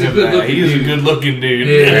will give him that. He is a good-looking dude.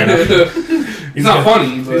 Yeah. He's not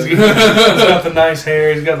funny, but... He's got the nice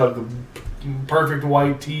hair. He's got like the perfect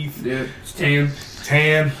white teeth. Yeah, it's tan.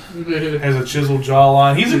 Has a chiseled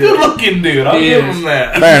jawline. He's a good-looking dude. I'll give him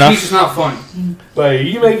that. Fair enough. He's just not funny. But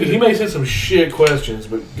he may say some shit questions,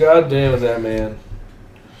 but goddamn is that man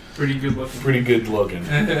pretty good looking. Pretty good looking.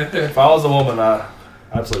 If I was a woman,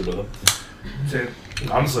 I'd sleep with him. Same.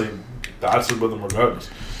 Honestly, I'd sleep with him regardless.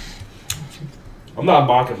 I'm not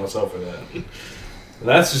mocking myself for that.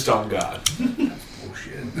 That's just on God.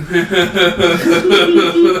 Bullshit.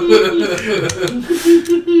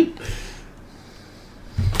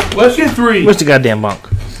 Question 3. Where's the goddamn bunk?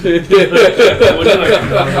 Oh,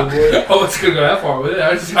 it's gonna go that far with it.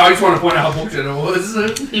 I just want to point out how bullshit it was.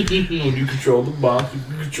 When you control the box, you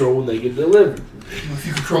can control when they get delivered. If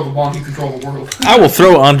you control the bomb, you control the world. I will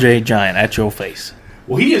throw Andre Giant at your face.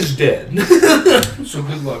 Well, he is dead. So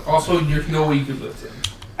good luck. Also, there's no way you could lift him.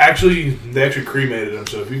 Actually, they actually cremated him,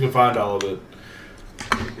 so if you can find all of it.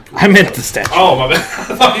 I meant the statue. Oh, my bad.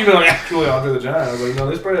 I thought you meant like actually Andre the Giant. I was like, no,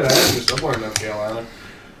 this probably happened somewhere in North Carolina.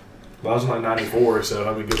 But I was in like 94, so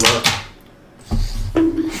I mean, good luck.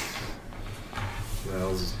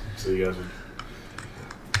 So you guys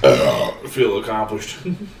would feel accomplished.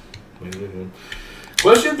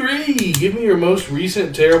 Question 3. Give me your most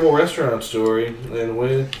recent terrible restaurant story, and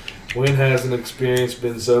when has an experience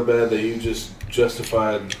been so bad that you just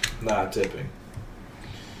justified not tipping?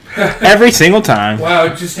 Every single time. Wow,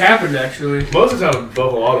 it just happened actually. Most of the time,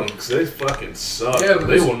 Buffalo Autumn, because they fucking suck. Yeah,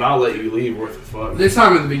 they will not let you leave worth a fuck. This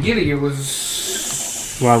time in the beginning, it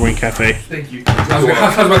was Wild Wing Cafe. Thank you. I was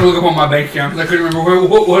about to look up on my bank account because I couldn't remember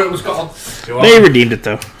what it was called. They redeemed it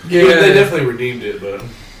though. Yeah, they definitely redeemed it, but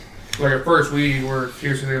like at first we were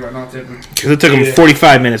seriously thinking about not tipping. Because it took them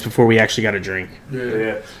 45 minutes before we actually got a drink.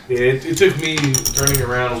 Yeah. It took me turning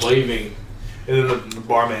around, waving. And then the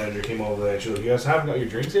bar manager came over there and she was like, you guys haven't got your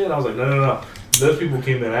drinks yet? And I was like, no. Those people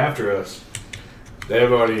came in after us.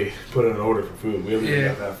 They've already put in an order for food. We haven't even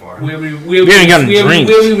got that far. We haven't gotten drinks. We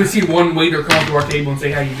haven't even seen one waiter come up to our table and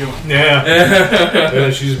say, how you doing? Yeah. And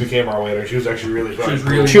then she just became our waiter. She was actually really fun.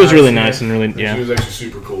 She was really nice and really, yeah. She was actually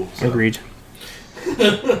super cool. So. Agreed.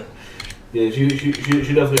 Yeah, she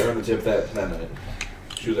definitely earned the tip that night.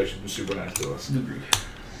 She was actually super nice to us. Agreed.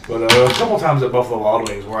 But a couple times at Buffalo Wild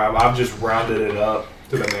Wings where I've just rounded it up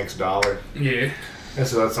to the next dollar. Yeah. And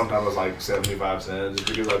so that sometimes was like 75 cents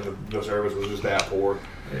because like the service was just that poor.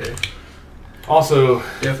 Yeah. Also,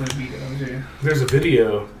 definitely beat those, yeah. There's a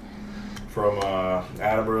video from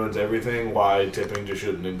Adam Ruins Everything why tipping just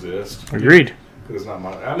shouldn't exist. Agreed. Because it's not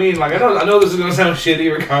my. I mean, like I know this is gonna sound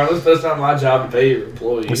shitty regardless, but it's not my job to pay your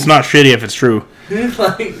employees. It's not shitty if it's true.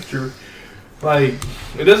 Like true. Like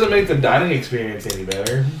it doesn't make the dining experience any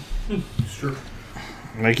better. It's true.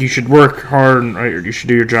 Like you should work hard, or you should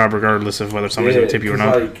do your job regardless of whether somebody's gonna tip you or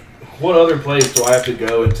not. Like, what other place do I have to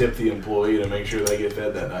go and tip the employee to make sure they get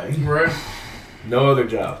fed that night? Right. No other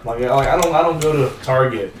job. Like I don't go to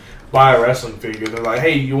Target, buy a wrestling figure. They're like,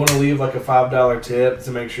 hey, you want to leave like a $5 tip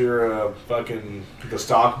to make sure fucking the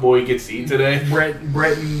stock boy gets to eat today?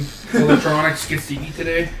 Breton Electronics gets to eat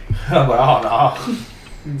today. I'm like, oh no.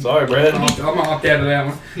 Sorry, Brett. I'm gonna opt out of that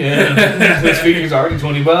one. Yeah, this figure's already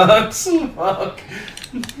 $20. Fuck.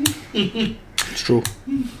 It's true.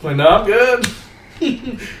 Like, no, I'm good.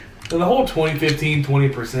 And the whole 2015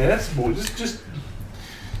 20%. That's just.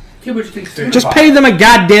 Yeah, but you think so? Just pay them a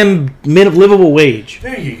goddamn livable wage.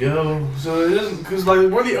 There you go. So it isn't because like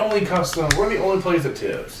we're the only place that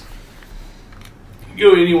tips.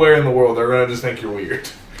 You go anywhere in the world, they're gonna just think you're weird.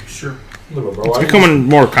 Sure. It's becoming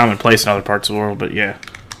more commonplace in other parts of the world, but yeah,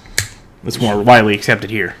 it's more widely accepted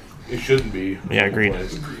here. It shouldn't be. Yeah, agreed.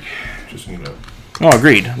 Just Oh,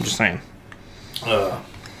 agreed. I'm just saying.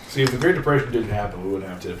 See, if the Great Depression didn't happen, we wouldn't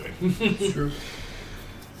have tipping. True.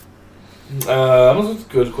 That's a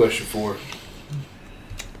good question for.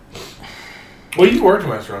 Well, you worked in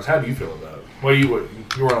restaurants. How do you feel about it? Well, you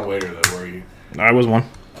weren't a waiter though, were you? I was one.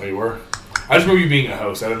 Oh, you were. I just remember you being a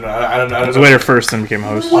host. I don't know. I was a waiter first, then became a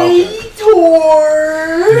host. Did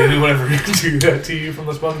anyone ever do that to you from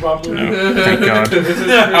the SpongeBob movie? No, thank God.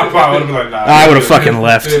 I probably would have been like, nah. I would have fucking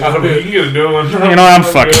left. I don't know. You can get a new one. You know, I'm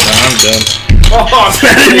fucking done. I'm done. Oh, I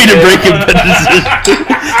didn't mean to break it,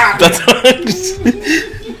 but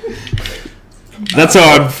that's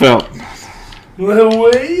how I felt.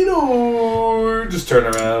 Wait, or just turn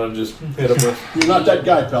around and just hit him with. You're not that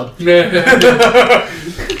guy, pal.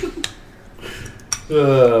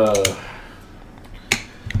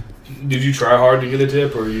 Did you try hard to get a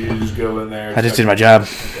tip, or you just go in there? I just did my job.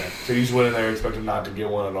 Okay. So you just went in there expecting not to get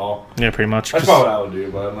one at all? Yeah, pretty much. That's probably what I would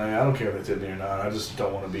do, but I'm like, I don't care if they tip me or not. I just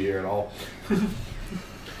don't want to be here at all.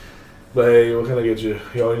 But hey, what can I get you?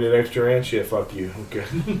 You only need extra ranch? Yeah, fuck you. Okay.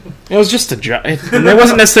 It was just a job. It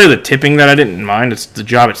wasn't necessarily the tipping that I didn't mind. It's the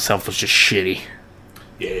job itself was just shitty.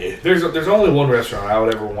 Yeah, there's only one restaurant I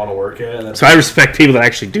would ever want to work at. And so I respect people that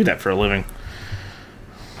actually do that for a living.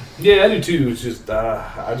 Yeah, I do too. It's just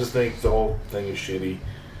I just think the whole thing is shitty.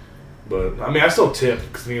 But I mean, I still tip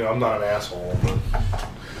because I'm not an asshole.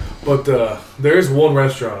 But there is one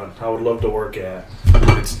restaurant I would love to work at.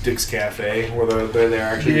 It's Dick's Cafe, where they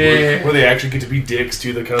actually where they actually get to be dicks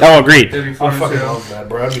to the customer. Oh, agreed. I fucking love that,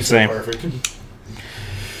 bro. That'd be so perfect.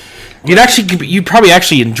 You'd probably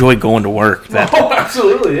actually enjoy going to work. Oh,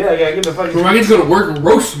 absolutely, yeah. I get the fucking. Bro, I get to go to work and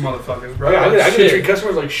roast some motherfuckers, bro. Yeah, I get to treat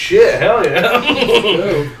customers like shit. Hell yeah.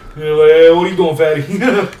 You're like, hey, what are you doing, fatty? What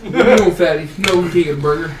are you doing, fatty? No, we can't get a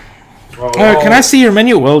burger. Can I see your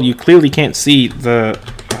menu? Well, you clearly can't see the.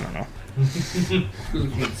 I don't know.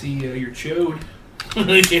 Clearly can't see your chode.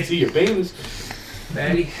 You can't see your penis.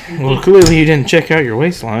 Fatty. Well, clearly you didn't check out your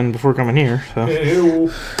waistline before coming here. So.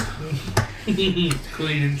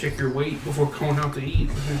 Clearly you didn't check your weight before going out to eat.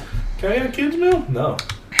 Can I get a kid's meal? No,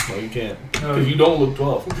 you can't. Because you don't look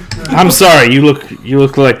 12. I'm sorry. You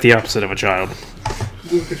look like the opposite of a child.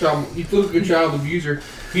 You look like a child abuser.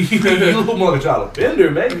 You look more like a child offender,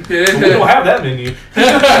 man. We don't have that menu.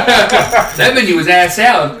 That menu was ass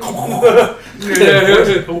salad.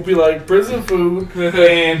 It'll be like prison food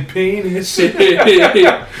and penis. Oh,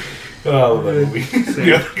 I love that movie.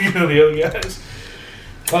 You know the other guys.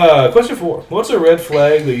 Question 4. What's a red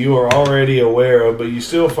flag that you are already aware of, but you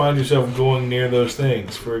still find yourself going near those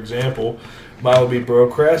things? For example, mine would be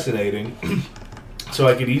procrastinating, so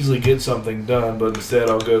I could easily get something done, but instead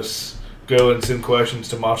I'll go and send questions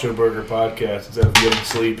to MachoBurger podcast instead of getting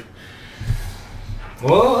sleep.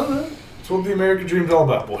 Well, that's what the American dream's all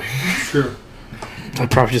about, boy. True. I'd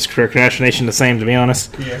probably just procrastination the same, to be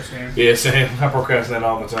honest. Yeah, same. Yeah, same. I procrastinate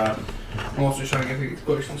all the time. I'm also trying to get these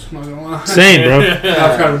questions, I'm not gonna lie. Same, bro. That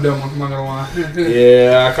was kind of a dumb one, I'm not gonna lie.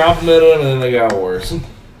 Yeah, I complimented them and then they got worse.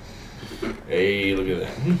 Hey, look at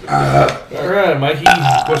that. Alright, Mikey.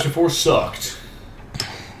 Question 4 sucked.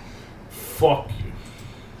 Fuck you.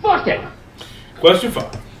 Fuck it. Question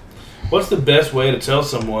 5. What's the best way to tell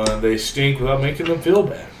someone they stink without making them feel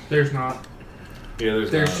bad? There's not. Yeah,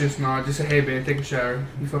 there's not. Just not. Just say, hey, man, take a shower.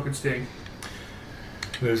 You fucking stink.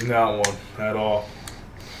 There's not one at all.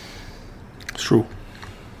 It's true.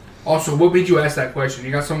 Also, what made you ask that question?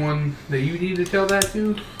 You got someone that you need to tell that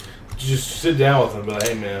to? Just sit down with them and be like,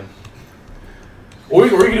 hey, man. Or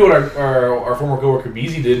you can do what our former coworker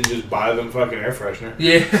Beezy did and just buy them fucking air freshener.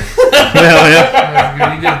 Yeah. Hell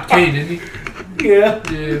yeah. He did Kenny, didn't he? Yeah.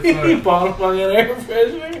 Yeah, He bought them fucking air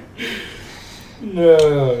freshener.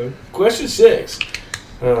 No. Question 6.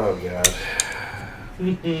 Oh, God.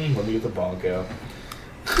 Let me get the bonk out.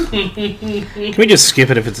 Can we just skip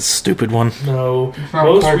it if it's a stupid one? No.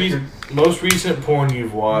 Most recent porn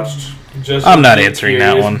you've watched. Just I'm not answering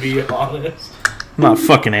that curious, one. Be honest. I'm not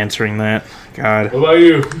fucking answering that. God. What about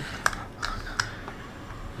you?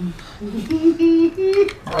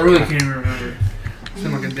 I really can't even remember. It's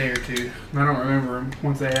been like a day or two. I don't remember them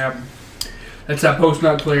once they happen. That's that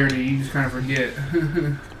post-nut clarity. You just kind of forget.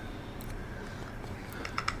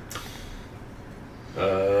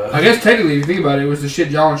 I guess technically, if you think about it, it was the shit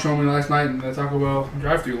John showed me last night in the Taco Bell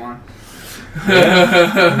drive-thru line.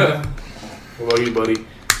 What about you, buddy?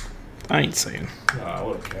 I ain't saying. Ah,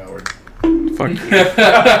 what a coward. Fuck you.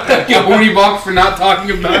 Get horny box for not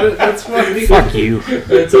talking about it. That's funny. Fuck you.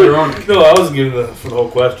 That's ironic. No, I was giving for the whole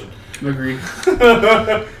question. Agreed.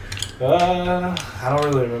 I don't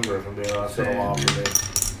really remember, if I'm being honest. It's been a while for me.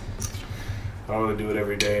 I don't really do it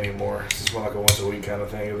every day anymore. It's just more like a once a week kind of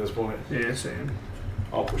thing at this point. Yeah, same.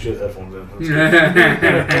 I'll push his headphones in.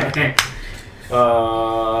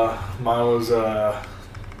 Mine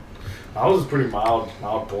was pretty mild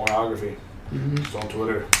pornography. Just on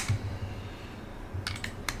Twitter.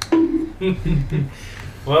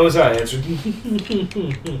 Well, at least I answered.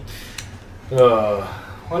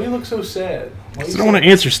 Why do you look so sad? I don't want to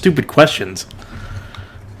answer stupid questions.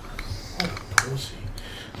 Oh, pussy.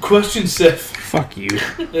 Question 7. Fuck you.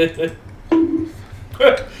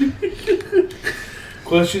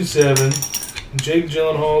 Question 7. Jake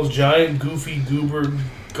Gyllenhaal's giant goofy goober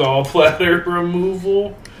gallbladder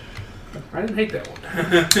removal. I didn't hate that one.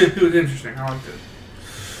 It was interesting. I liked it.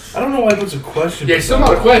 I don't know why it's a question. Yeah, it's still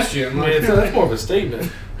not a question. Yeah, that's more of a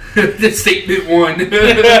statement. The statement 1.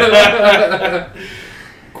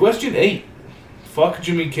 Question 8. Fuck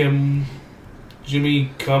Jimmy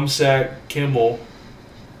Cumsack Kimmel.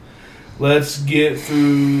 Let's get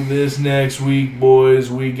through this next week,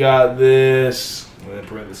 boys. We got this. In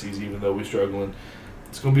parentheses, even though we're struggling.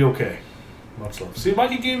 It's going to be okay. Much love. See,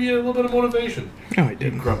 Mikey gave you a little bit of motivation. No, he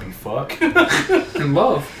didn't. You grumpy fuck. And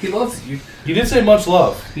love. He loves you. You did say much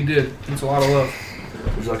love. He did. It's a lot of love.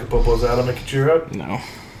 Would you like a Popo's out to make you cheer up? No.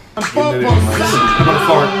 I'm gonna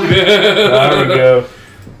fart. There we go.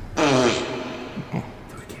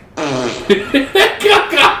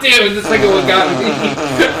 God damn it, the second one got me.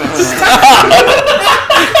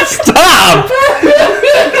 Stop!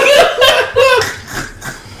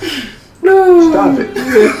 Stop it.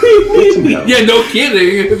 Yeah, no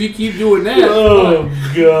kidding. If you keep doing that. Oh,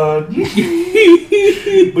 God. But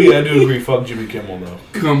yeah, I do agree. Fuck Jimmy Kimmel, though.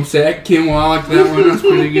 Cumsack Kimmel, I like that one. That's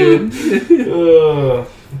pretty good.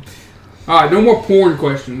 Alright, no more porn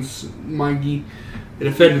questions, Mikey. It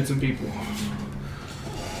offended some people.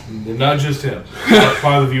 And not just him.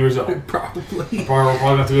 Probably the viewers own. Probably. We're probably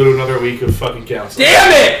going to have to go to another week of fucking counseling.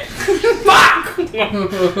 Damn it! Fuck!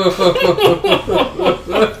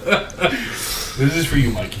 This is for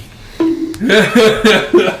you, Mikey.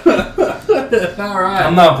 Alright.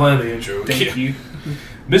 I'm not playing the intro. Thank you.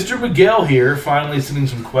 Mr. Miguel here, finally sending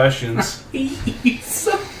some questions.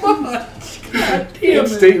 so much. God damn And it.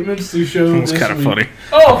 statements to show It's this kind of week. funny.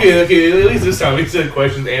 Oh, okay. At least this time he said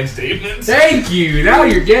questions and statements. Thank you. Now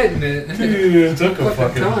you're getting it. It took a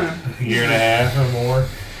fucking year and a half or more.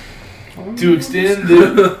 To extend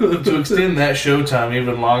that showtime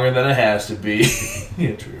even longer than it has to be.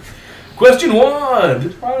 Yeah, true. Question 1.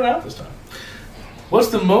 Just brought it out this time. What's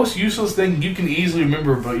the most useless thing you can easily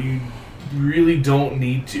remember but you really don't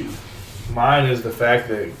need to? Mine is the fact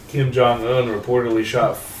that Kim Jong-un reportedly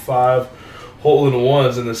shot 5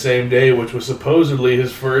 hole-in-ones in the same day, which was supposedly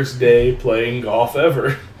his first day playing golf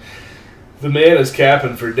ever. The man is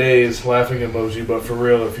capping for days, laughing emoji, but for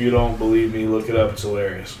real, if you don't believe me, look it up. It's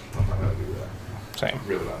hilarious. I'm not going to do that. Same. I'm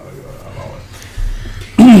really not going to do that.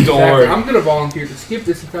 Don't worry. I'm going to volunteer to skip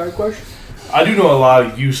this entire question. I do know a lot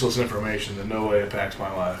of useless information that no way impacts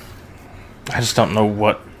my life. I just don't know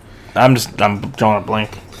what. I'm drawing a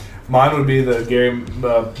blank. Mine would be the Gary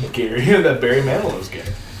that Barry Manilow is gay.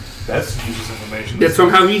 That's useless information. That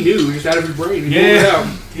somehow he knew, just out of his brain. Yeah,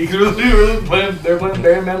 he could really play. They're playing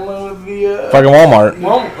Barry Manilow with the Fucking Walmart.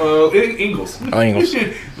 Ingles. Oh, Ingles.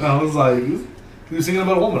 I was like, he was singing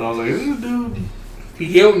about a woman. I was like, this dude.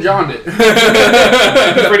 He Elton John'd it.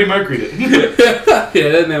 Freddie Mercury did. Yeah,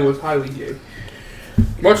 that man was highly gay.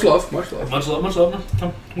 Much love, much love. Much love, much love.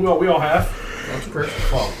 We all have. That's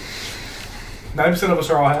perfect. Well, 90% of us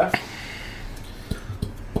are all half.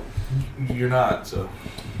 You're not, so.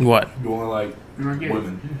 What? You only like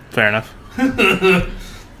women. Fair enough. You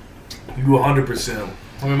do 100%.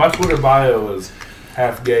 I mean, my Twitter bio is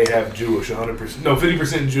half gay, half Jewish. 100%. No,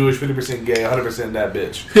 50% Jewish, 50% gay, 100% that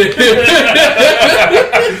bitch.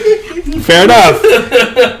 Fair enough.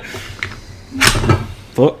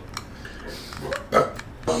 Look.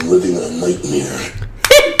 I'm living in a nightmare.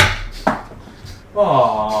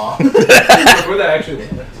 Aww. Where that actually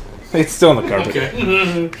went? It's still on the carpet.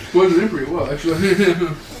 Okay. Wasn't in pretty well, actually.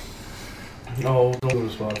 No, don't go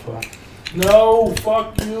to Spotify. No,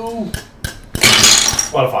 fuck you.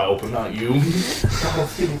 Spotify open, not you.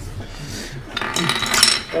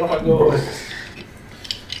 Spotify go.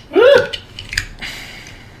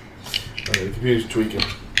 Okay, the computer's tweaking.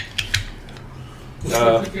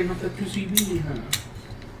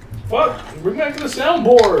 Fuck, bring back the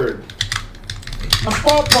soundboard.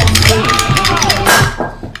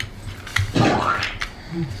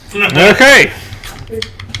 Okay.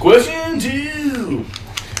 Question 2.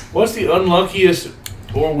 What's the unluckiest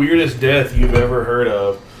or weirdest death you've ever heard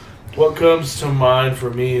of? What comes to mind for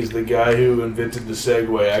me is the guy who invented the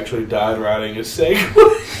Segway actually died riding a Segway.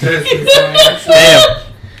 Damn.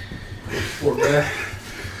 Poor guy.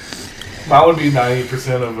 Mine would be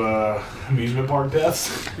 90% of amusement park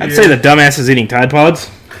deaths. I'd say the dumbass is eating Tide Pods.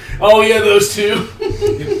 Oh yeah, those two.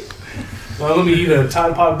 Well, let me eat a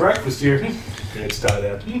Tide Pod breakfast here. It's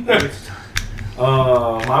Tide.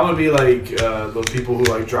 Mine would be like the people who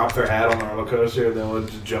like drop their hat on the roller coaster and then would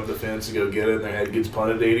just jump the fence and go get it, and their head gets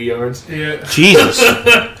punted 80 yards. Yeah. Jesus.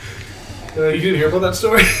 You didn't hear about that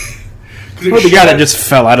story? Well, the guy that just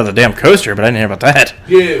fell out of the damn coaster, but I didn't hear about that.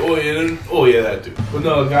 Yeah, oh yeah, that dude. But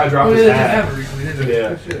no, the guy dropped his hat.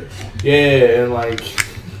 Yeah, and like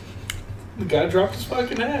the guy dropped his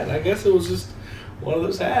fucking hat. I guess it was just one of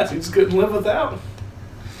those hats he just couldn't live without.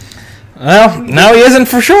 Well, no, he isn't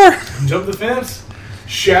for sure. Jumped the fence,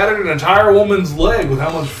 shattered an entire woman's leg with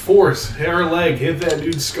how much force her leg hit that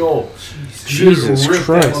dude's skull. Jesus ripped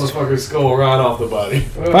Christ. that motherfucker's skull right off the body.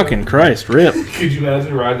 Fucking Christ, rip. Could you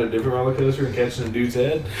imagine riding a different roller coaster and catching a dude's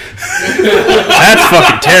head? That's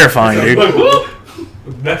fucking terrifying, dude.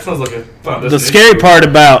 That sounds like a fun The scary part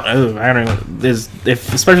about I don't know, is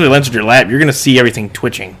if especially once in your lap, you're gonna see everything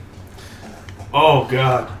twitching. Oh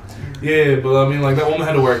god, yeah, but I mean, like that woman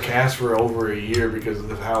had to wear a cast for over a year because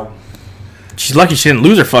of how. She's lucky she didn't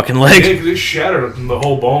lose her fucking leg. Yeah, 'cause it shattered the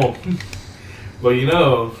whole bone. But you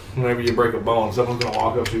know, whenever you break a bone, someone's gonna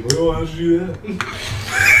walk up to you and go, "Oh, how'd you do that?"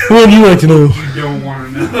 What do you like to know? You don't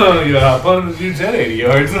want to know. Oh, you hop on the dude's head 80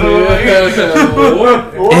 yards.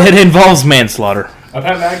 It involves manslaughter. I've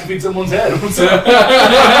had McAfee someone's head.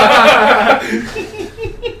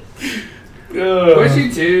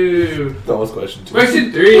 Question 2. That was question 2.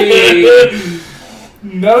 Question 3.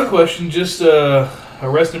 Another question, just a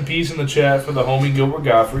rest in peace in the chat for the homie Gilbert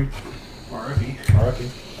Godfrey. R.I.P. R.I.P.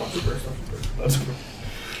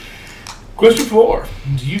 Question 4.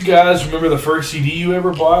 Do you guys remember the first CD you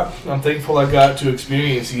ever bought? I'm thankful I got to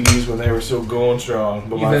experience CDs when they were still going strong.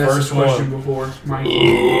 But my first question one before.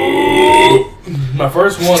 my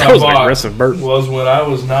first one That I was an bought aggressive burp. was when I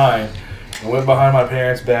was 9. I went behind my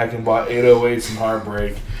parents' back and bought 808s and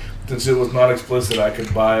Heartbreak. Since it was not explicit, I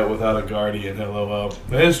could buy it without a guardian. LOL.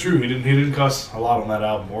 That is true. He didn't cuss a lot on that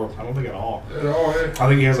album, or I don't think at all. At all, yeah. I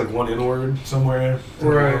think he has like one N-word somewhere in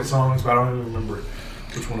one of the songs, but I don't even remember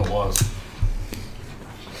which one it was.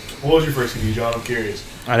 What was your first CD, John? I'm curious.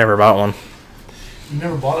 I never bought one. You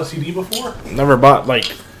never bought a CD before? Never bought, like,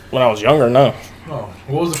 when I was younger, no. Oh.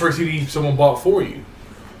 What was the first CD someone bought for you?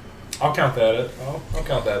 I'll count that. I'll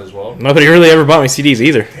count that as well. Nobody really ever bought me CDs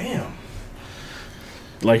either. Damn.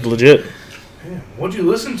 Like, legit. Damn. What'd you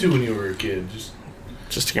listen to when you were a kid?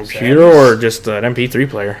 Just a computer or just an MP3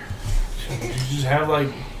 player? Did you just have, like,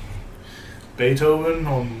 Beethoven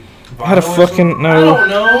on vinyl? How the fucking... I No. don't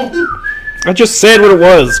know. I just said what it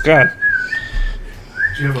was. God.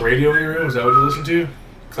 Did you have a radio in your room? Is that what you listened to?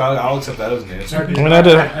 Because I'll accept that as an answer. I mean, I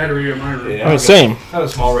did. had a radio in my room. Yeah, Same. I had a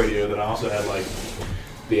small radio that I also had, like,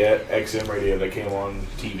 the XM radio that came on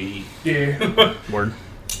TV. Yeah. Word.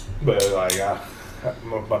 But, like,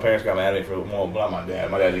 my parents got mad at me for, well, not my dad.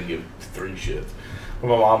 My dad didn't give 3 shits. But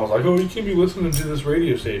my mom was like, oh, you can't be listening to this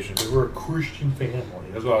radio station because we're a Christian family.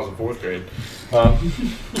 That's when I was in 4th grade.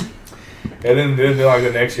 And then like the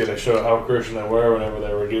next year, they showed how Christian they were whenever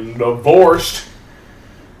they were getting divorced.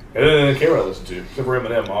 And then they didn't care what I listened to, except for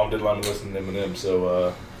Eminem. Mom didn't let me listen to Eminem,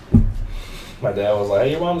 so my dad was like,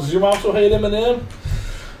 hey, does your mom still hate Eminem?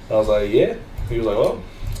 I was like, yeah. He was like, well,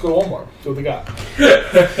 let's go to Walmart, see what they got.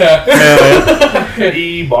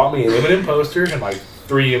 He bought me an Eminem poster and like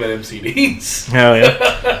 3 Eminem CDs. Hell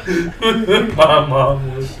yeah. My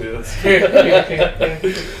mom was pissed.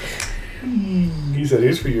 He said,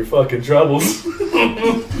 here's for your fucking troubles.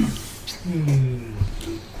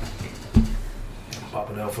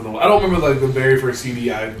 Popping out for the... I don't remember like the very first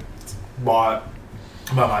CD I bought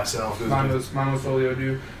by myself. Mine was Folio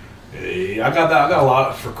Dude. Hey, I got a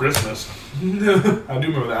lot for Christmas. I do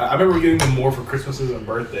remember that. I remember getting them more for Christmases and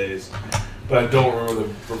birthdays, but I don't remember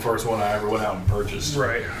the first one I ever went out and purchased.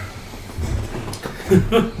 Right.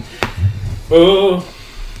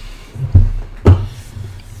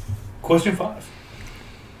 Question 5.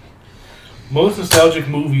 Most nostalgic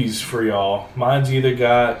movies for y'all. Mine's either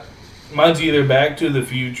Back to the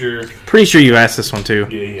Future. Pretty sure you asked this one too.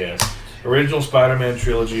 Yeah. Original Spider-Man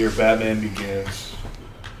trilogy or Batman Begins.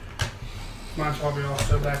 Mine's probably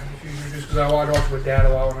also Back to the Future just because I watched with Dad a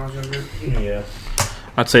lot when I was younger. Yeah.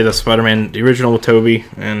 I'd say the Spider-Man, the original with Tobey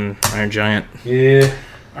and Iron Giant. Yeah.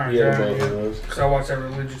 Alright, Yeah, both of those. Because I watched that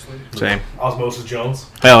religiously. Same. Osmosis Jones.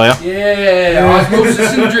 Hell yeah. Yeah,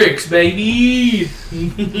 Osmosis and Drix, baby.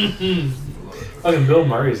 Fucking Bill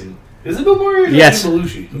Murray's in. Is it Bill Murray? Or Yes. Jim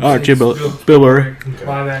Belushi? Oh, Bill Murray. Okay.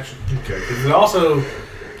 Live action. Okay. Because it also,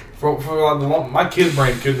 for my kid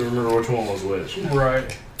brain couldn't remember which one was which.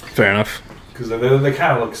 Right. Fair enough. Because they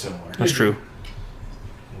kind of look similar. That's true.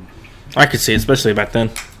 I could see it, especially back then.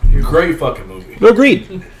 Great fucking movie.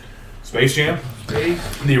 Agreed. Space Jam.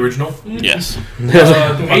 The original. Yes.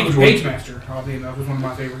 Page Master, oddly enough, was one of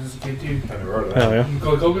my favorites as a kid too. I never heard of that. Hell yeah.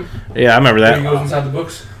 Macaulay Culkin. Yeah, I remember He that. goes inside the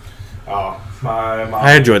books. Oh, my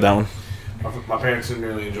I enjoyed that one. My parents didn't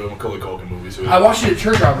really enjoy Macaulay Culkin movies. So I watched it at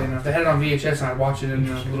church, oddly enough. They had it on VHS, and I'd watch it in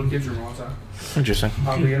the little kids' room all the time. Interesting.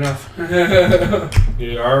 Oddly enough.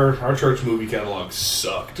 Yeah, our church movie catalog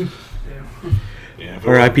sucked. Yeah. Yeah.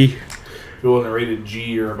 R.I.P. If it wasn't rated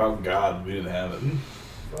G or about God, we didn't have it.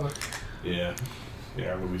 Fuck. Yeah.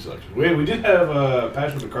 Yeah, our movie selection. We did have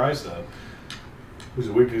Passion of the Christ, though. Who's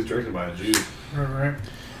a week is directed by a Jew. Alright.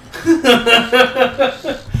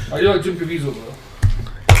 I do like Jim Caviezel, though.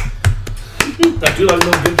 I do like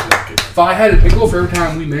Mel Gibson. If I had a pickle for every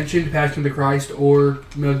time we mentioned Passion of the Christ or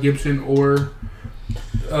Mel Gibson or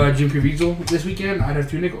Jim Caviezel this weekend, I'd have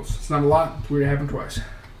 2 nickels. It's not a lot. It's weird it happened twice.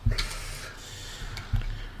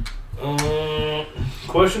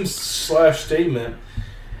 Question/statement.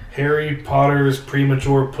 Harry Potter's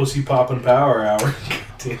premature pussy popping power hour.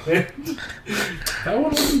 Damn it. That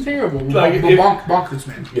one wasn't terrible. Like, bonk this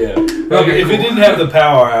man. Yeah. Like, Okay, if cool. it didn't have the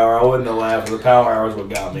power hour, I wouldn't have laughed. The power hour is what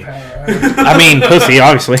got me. I mean, pussy,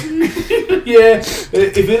 obviously. Yeah. If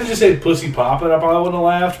it had just said pussy popping, I probably wouldn't have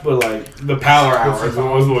laughed. But, like, the power hour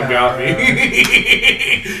was what got me.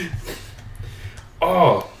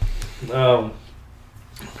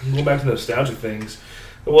 Going back to nostalgic things.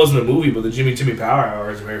 It wasn't a movie, but the Jimmy Timmy Power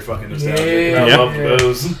Hour is very fucking nostalgic. Yeah. I love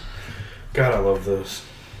those. God, I love those.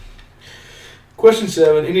 Question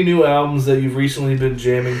 7. Any new albums that you've recently been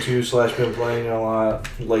jamming to / been playing a lot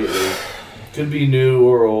lately? Could be new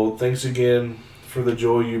or old. Thanks again for the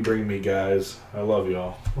joy you bring me, guys. I love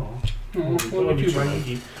y'all. Love you too,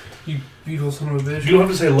 Mikey. You beautiful son of a bitch. You don't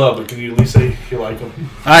have to say love, but can you at least say you like them?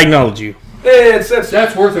 I acknowledge you. Yeah,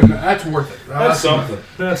 that's worth it. That's worth it. That's something.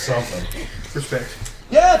 That's something. Respect.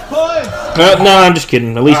 Yes, boy! No, I'm just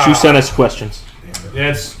kidding. At least you sent us questions. Yeah,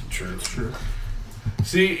 it's true. It's true.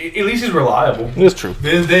 See, at least he's reliable. It's true.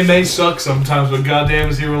 They may suck sometimes, but goddamn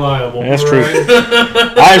is he reliable. That's true.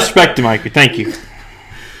 I respect you, Mikey. Thank you.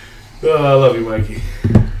 Oh, I love you, Mikey.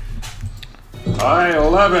 I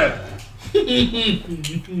love it.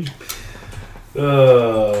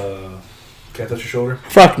 Can I touch your shoulder?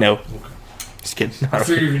 Fuck no. Just kidding. I'm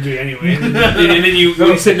sure you can do it anyway. And then when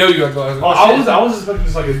you said no, you got glasses. I was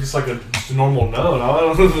expecting just like a normal no. I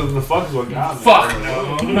don't know the fuck is what got me. Fuck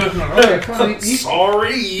no. Okay, come on.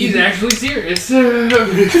 Sorry. He's actually serious.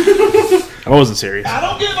 I wasn't serious. I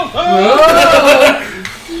don't give a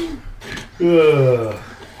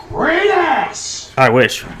fuck! Great ass! I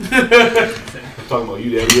wish. I'm talking about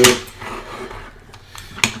you, Daddy.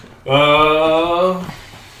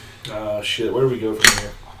 Shit. Where do we go from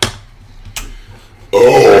here?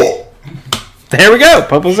 Oh! There we go.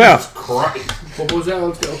 Popo's out. Christ. Popo's out.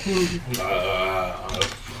 Let's go.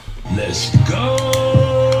 Let's go!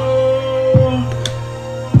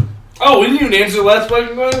 Oh, we didn't even answer the last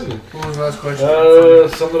question. What was the last question?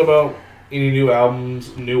 Something about any new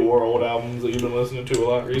albums, new or old albums that you've been listening to a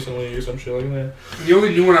lot recently, or some shit like that. The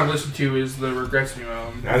only new one I've listened to is the Regrets new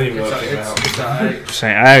album. I didn't even know that came out. It's alright.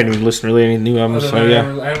 Saying I haven't even listened to really any new albums, so yeah. I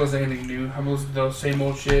haven't listened to anything new. I've listened to the same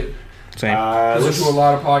old shit. Same. I listen to a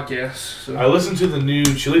lot of podcasts. So. I listened to the new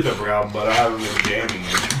Chili Pepper album, but I haven't been jamming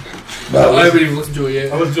it. I haven't even listened to it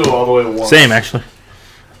yet. I listened to it all the way once. Same, actually.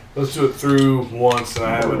 Let's do it through once, and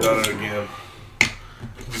I haven't done it again.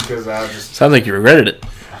 Just because I just... Sounds like you regretted it.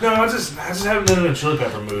 No, I just haven't been in a Chili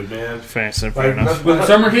Pepper mood, man. Fair Like, enough. When the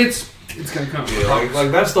summer hits, it's gonna come. Yeah,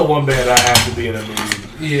 like that's the one band I have to be in a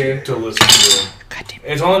mood to listen to. Goddamn.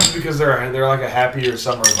 It's only because they're like a happier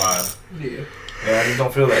summer vibe. Yeah. Yeah, I just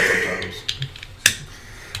don't feel that sometimes.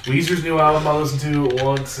 Weezer's new album I listened to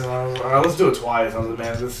once, and I listened to it twice. I was like,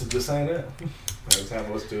 man, this ain't it. I just have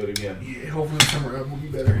to listen to it again. Yeah, hopefully the summer album will be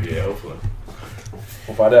better. Yeah, hopefully.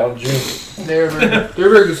 We'll find out in June. They're a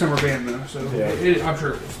very good summer band though, so Yeah. I'm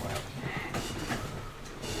sure it will slap.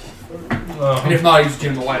 And if not, I just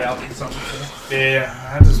jam the light out or something. So.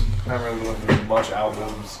 Yeah, I just haven't really listened to much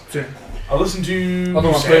albums. Sure. I listened to Other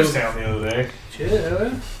one Sam's Town the other day.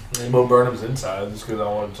 Shit. Rainbow Burnham's Inside, just because I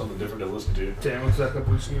wanted something different to listen to. Damn, what's that a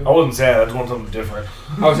couple weeks ago? I wasn't sad, I just wanted something different.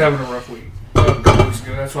 I was having a rough week. A couple weeks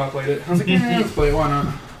ago, that's why I played it. I was like, yeah, let's play it, why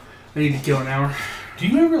not? I need to kill an hour. Do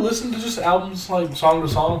you ever listen to just albums like song to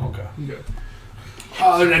song? Okay. Good.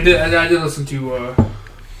 I did listen to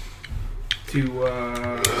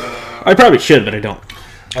I probably should, but I don't.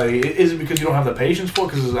 Is it because you don't have the patience for it?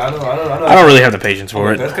 Because I don't really have the patience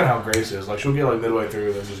for it. That's kind of how Grace is. Like, she'll get like midway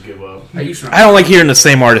through and then just give up. I don't like hearing the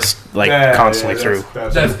same artist constantly through.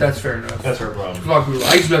 That's fair enough. That's her problem. A lot of people,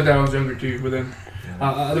 I used to be like that when I was younger too, but then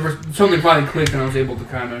there was something finally clicked and I was able to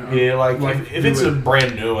kind of if it's a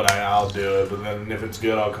brand new one, I'll do it. But then if it's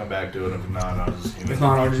good, I'll come back to it. If not, I'll just if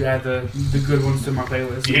not, I'll just add the good ones to my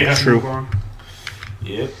playlist. Yeah, true.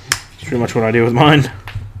 Yep. It's pretty much what I do with mine.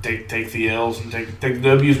 Take the L's and take the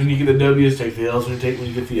W's when you get the W's. Take the L's when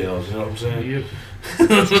you get the L's. You know what I'm saying? Yep.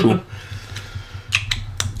 That's true.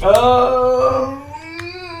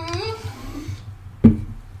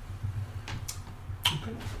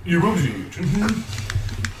 You review.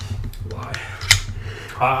 Why?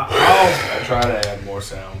 I'll try to add more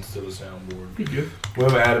sounds to the soundboard. Be good. We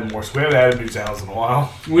haven't added more. We haven't added new sounds in a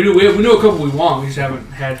while. We know a couple we want. We just haven't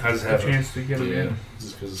had a chance to get them in.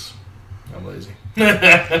 Just because I'm lazy.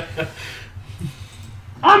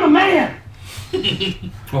 I'm a man.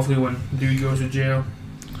 Hopefully, when Dewey goes to jail,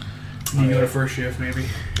 you go to first shift, maybe.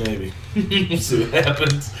 Maybe. See what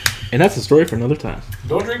happens. And that's a story for another time.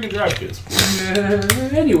 Don't drink and drive, kids. This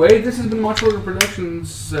has been MachoBurger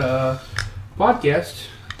Productions podcast.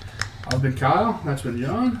 I've been Kyle. That's been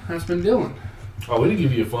John. That's been Dylan. Oh, we didn't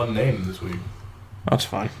give you a fun name this week. That's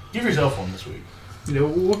fine. Give yourself one this week. You know,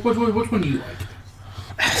 which one do you like?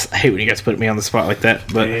 I hate when you guys put me on the spot like that,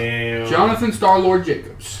 but Jonathan Star-Lord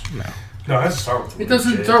Jacobs. No, it has to start with. It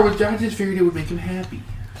doesn't start with. I just figured it would make him happy.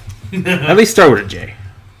 At least start with a J.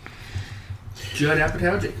 Judd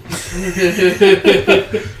Apatow Jacobs.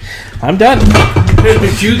 I'm done.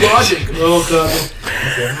 Jude Law Jacobs. Oh god.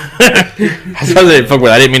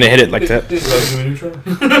 I didn't mean to hit it like that. Jimmy Neutron.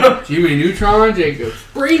 Jimmy Neutron Jacobs.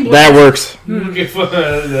 That works. Okay,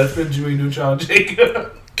 that's been Jimmy Neutron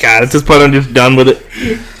Jacob. God, at this point I'm just done with it.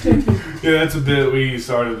 Yeah, that's a bit we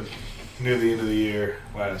started near the end of the year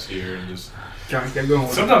last year and just. John kept going.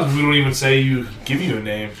 Sometimes we don't even give you a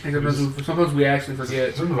name. Sometimes we actually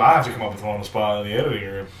forget. Sometimes I have to come up with one on the spot in the editing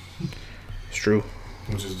room. It's true.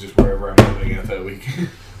 Which is just wherever I'm living at that week.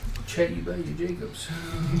 Chet you baby Jacobs.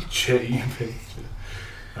 Chet you baby.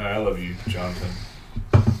 I love you, Jonathan.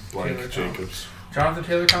 Blank Jacobs. Jonathan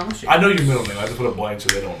Taylor Thomas Jacobs. I know your middle name. I just put a blank so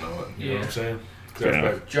they don't know it. You know what I'm saying?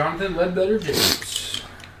 Yeah. Jonathan Ledbetter Jacobs.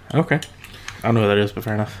 Okay. I don't know who that is, but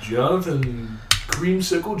fair enough. Jonathan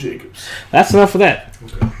Creamsicle Jacobs. That's enough for that.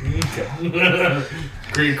 Okay.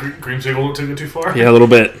 Creamsicle took it too far? Yeah, a little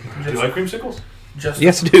bit. Do you like creamsicles?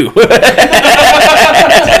 Yes, I do.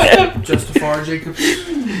 Justifar Jacobs.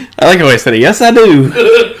 I like how I said it. Yes, I do.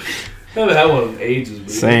 I haven't had one in ages.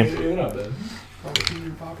 But Same. You're not bad.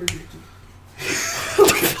 Popper Jacobs.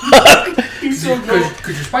 He's so good.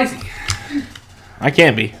 Because you're spicy. I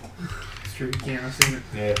can't be. It's true, you can't. I've seen it.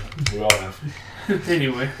 Yeah, we all have.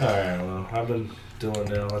 Anyway. Alright, well, I've been Dylan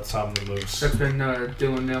now. That's time to move. That's been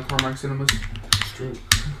Dylan now, Carmack Cinemas. It's true.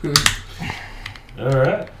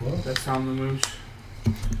 Alright, well. That's Tom the Moose.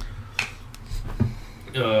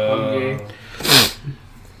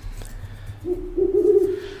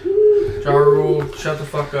 Ja Rule, shut the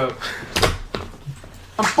fuck up.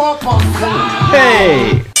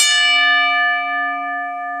 Hey!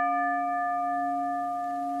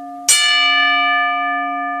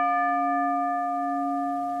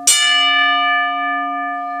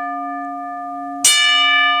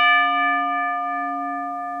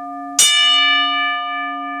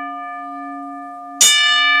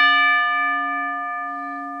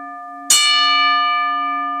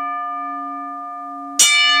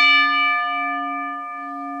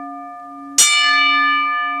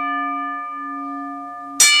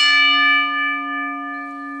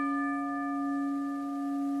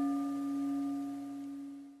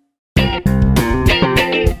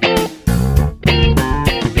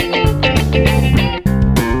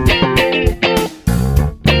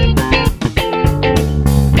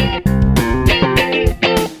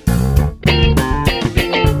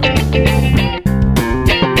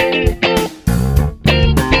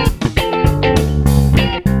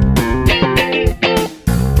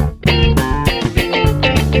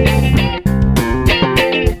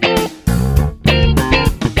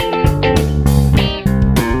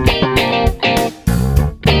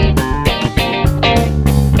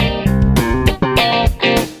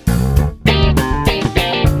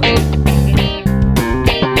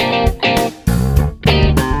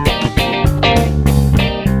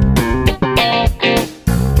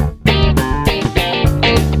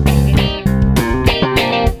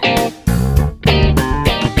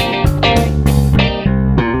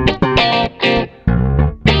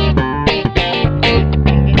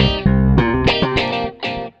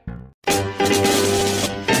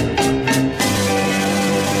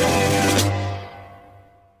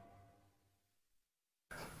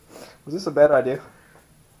 Was this a bad idea?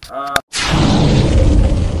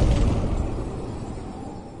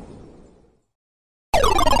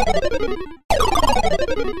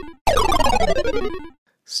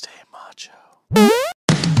 Stay macho.